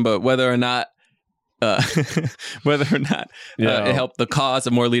like them, but whether or not whether or not it helped the cause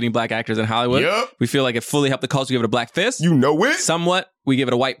of more leading black actors in Hollywood. Yep. We feel like it fully helped the cause. We give it a black fist. You know it. Somewhat, we give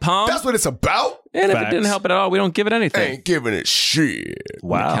it a white palm. That's what it's about. And if it didn't help it at all, we don't give it anything. Ain't giving it shit.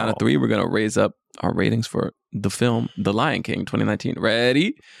 Wow. On the count of 3, we're going to raise up our ratings for the film The Lion King 2019.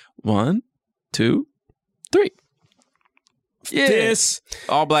 Ready? 1, 2, 3. Yeah. Fist.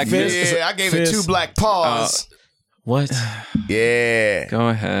 All black fist. Yeah, I gave it 2 black paws. What? Yeah. Go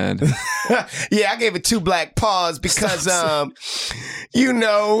ahead. Yeah, I gave it 2 black paws because,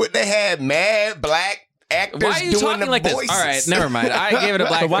 they had mad black actors. Why are you doing talking the like voices. this? All right, never mind. I gave it a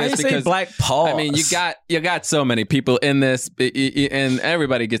black Why fist you say because black paws? I mean, you got so many people in this, and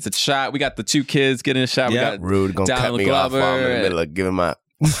everybody gets a shot. We got the 2 kids getting a shot. Yep. We got Rude gonna cut Donald me off Glover. while I'm in the middle of giving my...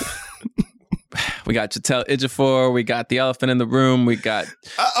 We got Chiwetel Ejiofor. We got the elephant in the room. We got.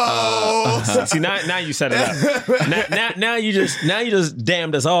 See, now you set it up. now you just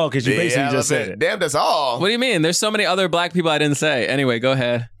damned us all because you basically just said it. Damned us all. What do you mean? There's so many other black people I didn't say. Anyway, go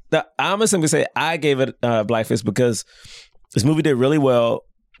ahead. I'm just simply say I gave it Blackfist because this movie did really well.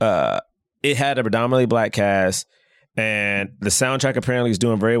 It had a predominantly black cast, and the soundtrack apparently is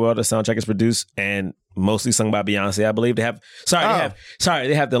doing very well. The soundtrack is produced and mostly sung by Beyonce, I believe. They have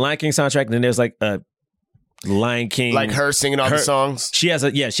the Lion King soundtrack, and then there's like a Lion King, like her singing all the songs. She has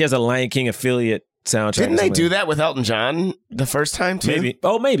a Lion King affiliate soundtrack. Didn't they do that with Elton John the first time too? Maybe.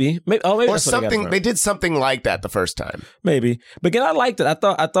 Maybe Or something. They did something like that the first time. Maybe. But again, I liked it. I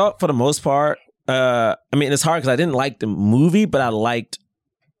thought for the most part, I mean, it's hard because I didn't like the movie, but I liked.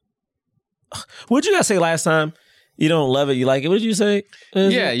 What did you guys say last time? You don't love it, you like it. What did you say?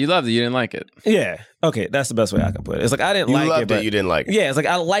 You loved it. You didn't like it. Yeah. Okay, that's the best way I can put it. It's like I didn't like it. You loved but it, you didn't like it. Yeah, it's like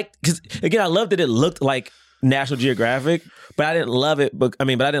I liked, because again, I loved that it looked like National Geographic, but I didn't love it. But I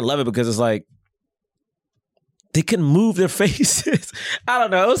didn't love it because it's like they couldn't move their faces. I don't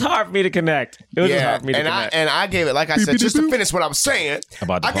know. It was hard for me to connect. It was just hard for me to connect. I gave it, like I said, just to finish what I was saying,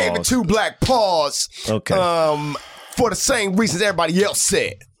 About the I gave it paws. 2 black paws. Okay. For the same reasons everybody else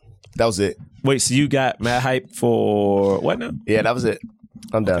said. That was it. Wait, so you got mad hype for what now? Yeah, that was it.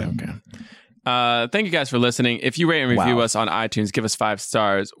 I'm done. Okay. Thank you guys for listening. If you rate and review us on iTunes, give us 5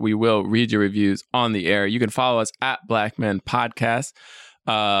 stars. We will read your reviews on the air. You can follow us at Black Men Podcast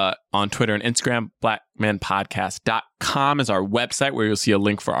on Twitter and Instagram. BlackmenPodcast.com is our website where you'll see a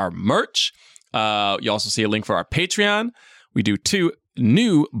link for our merch. You also see a link for our Patreon. We do 2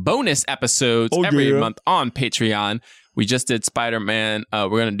 new bonus episodes every month on Patreon. We just did Spider-Man. We're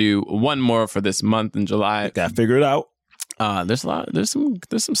going to do 1 more for this month in July. Got to figure it out. There's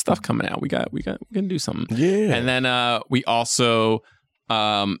some stuff coming out. We're gonna do something. Yeah. And then we also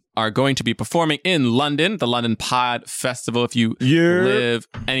are going to be performing in London, the London Pod Festival. If you live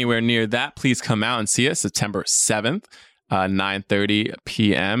anywhere near that, please come out and see us September 7th, 9:30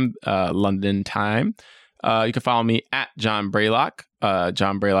 p.m. London time. You can follow me at John Braylock.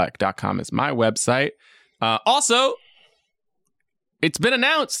 JohnBraylock.com is my website. Also, it's been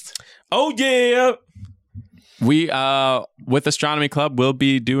announced. Oh, yeah. We, with Astronomy Club, will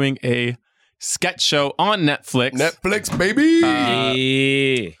be doing a sketch show on Netflix. Netflix, baby.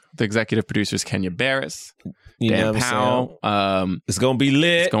 The executive producers, Kenya Barris, You Dan know what I'm Powell. It's going to be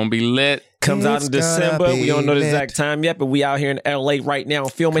lit. It's going to be lit. Comes out It's in December. gonna We don't know the be exact time yet, but we out here in LA right now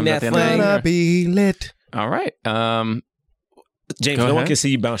filming Comes that out the end of the thing. year. Gonna be lit. All right. James, Go no one ahead. can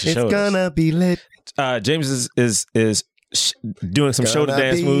see you bounce your It's shoulders. gonna be lit. James is doing some shoulder Gonna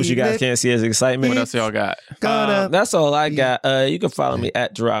dance be moves. You guys lit. can't see his excitement. What else y'all got? That's all I got. You can follow me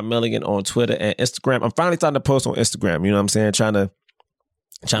at Gerard Milligan on Twitter and Instagram. I'm finally starting to post on Instagram. You know what I'm saying? Trying to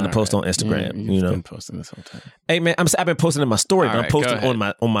post on Instagram. You've You know, been posting this whole time. hey man, I've been posting in my story, All but right, I'm posting go on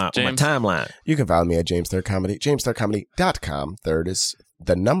my James? timeline. You can follow me at James Third Comedy, JamesThirdComedy.com. 3rd is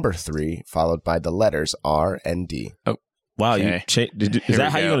the number 3, followed by the letters R and D. Wow, Okay. you is Here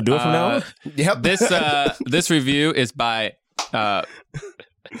that how we you're go. gonna do it from now on? Yep. This review is by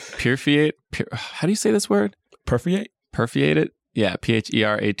Perfiate. How do you say this word? Perfiate? Perfiated? Yeah,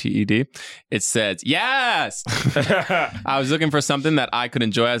 Pherated. It says, yes! I was looking for something that I could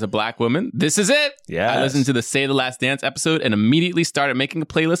enjoy as a black woman. This is it! Yes. I listened to the Say the Last Dance episode and immediately started making a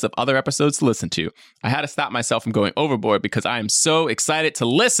playlist of other episodes to listen to. I had to stop myself from going overboard because I am so excited to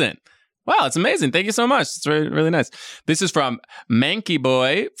listen. Wow, it's amazing. Thank you so much. It's really, really nice. This is from Mankey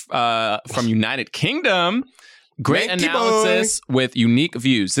Boy from United Kingdom. Great Mankey analysis with unique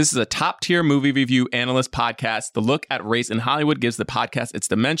views. This is a top-tier movie review analyst podcast. The look at race in Hollywood gives the podcast its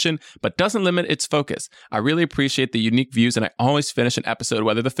dimension, but doesn't limit its focus. I really appreciate the unique views, and I always finish an episode,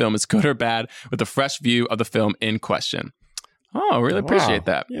 whether the film is good or bad, with a fresh view of the film in question. Oh, really appreciate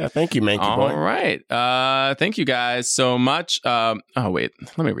that. Yeah, thank you, Manky Boy. All right. Thank you guys so much. Oh, wait.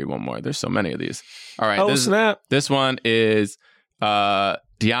 Let me read one more. There's so many of these. All right. Snap. This one is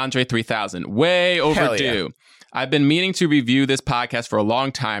DeAndre 3000. Way overdue. I've been meaning to review this podcast for a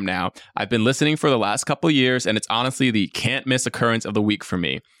long time now. I've been listening for the last couple years, and it's honestly the can't miss occurrence of the week for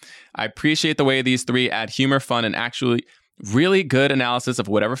me. I appreciate the way these three add humor, fun, and actually really good analysis of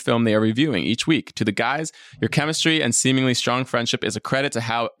whatever film they are reviewing each week. To the guys, your chemistry and seemingly strong friendship is a credit to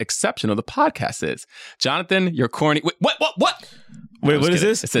how exceptional the podcast is. Jonathan, you're corny. Wait, what? Wait, what is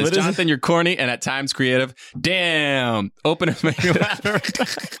this? It says, Jonathan, you're corny and at times creative. Damn. Open up. And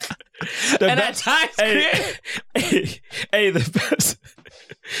at times creative. Hey, the best.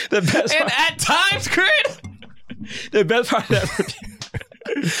 And at times creative. The best part of that review.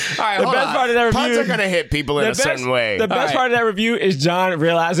 All right, the best part of that review. Puns are going to hit people in a certain way. The best part of that review is John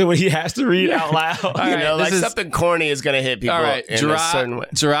realizing what he has to read out loud. You know, like something corny is going to hit people in a certain way.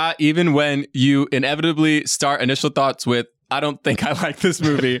 Gerard, even when you inevitably start initial thoughts with, I don't think I like this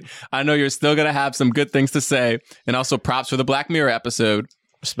movie, I know you're still going to have some good things to say. And also props for the Black Mirror episode.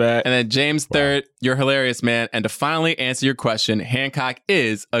 Respect. And then James Third, you're hilarious, man. And to finally answer your question, Hancock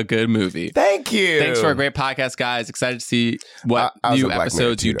is a good movie. Thank you. Thanks for a great podcast, guys. Excited to see what new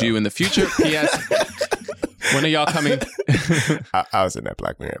episodes you do in the future. P.S. When are y'all coming? I was in that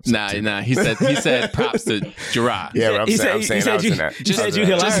Black Mirror episode. Nah. He said props to Gerard. Yeah, I'm saying I was in that. He said you're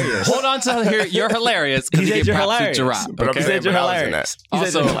hilarious. Hold on to here. You're hilarious. He said you're hilarious. To Gerard. But he said you're hilarious.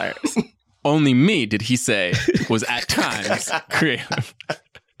 Also, only me, did he say, was at times creative.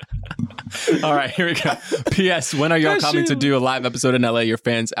 All right, here we go. P.S. When are y'all coming to do a live episode in LA? Your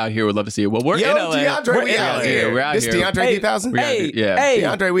fans out here would love to see you. Well, we're in LA. DeAndre, we out here. We're out here. This DeAndre 3000?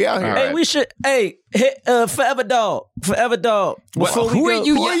 DeAndre, we out here. Hey, we should. Hey, hit Forever Dog. Forever Dog. Who are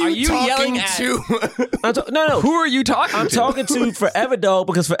you yelling at? No. Who are you talking to? I'm talking to Forever Dog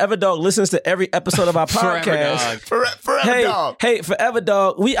because Forever Dog listens to every episode of our podcast. Forever Dog. Hey, Forever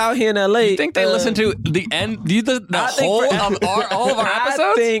Dog. We out here in LA. You think they listen to the end? The whole of all of our episodes?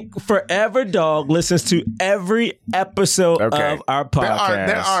 I think Forever Dog listens to every episode of our podcast.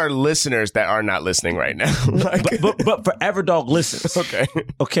 There are listeners that are not listening right now. but Forever Dog listens.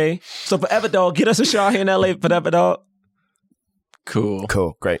 Okay. So Forever Dog, get us a show here in LA. Forever Dog. Cool.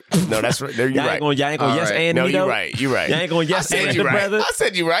 Great. No, that's right. You're right. Y'all ain't gonna yes and no, me, you're right. Y'all ain't gonna yes and the brother. I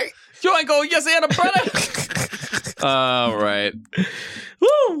said you right. You ain't gonna yes and the brother. All right.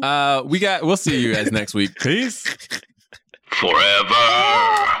 Woo. We'll see you guys next week. Peace. Forever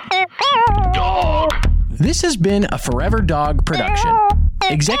Dog. This has been a Forever Dog production.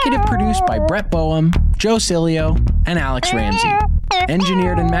 Executive produced by Brett Boehm, Joe Cilio, and Alex Ramsey.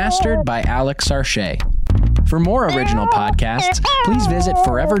 Engineered and mastered by Alex Sarche. For more original podcasts, please visit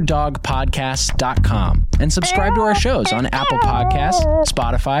foreverdogpodcasts.com and subscribe to our shows on Apple Podcasts,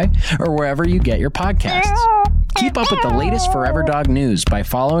 Spotify, or wherever you get your podcasts. Keep up with the latest Forever Dog news by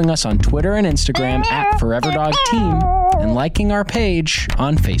following us on Twitter and Instagram @ForeverDogTeam and liking our page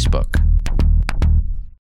on Facebook.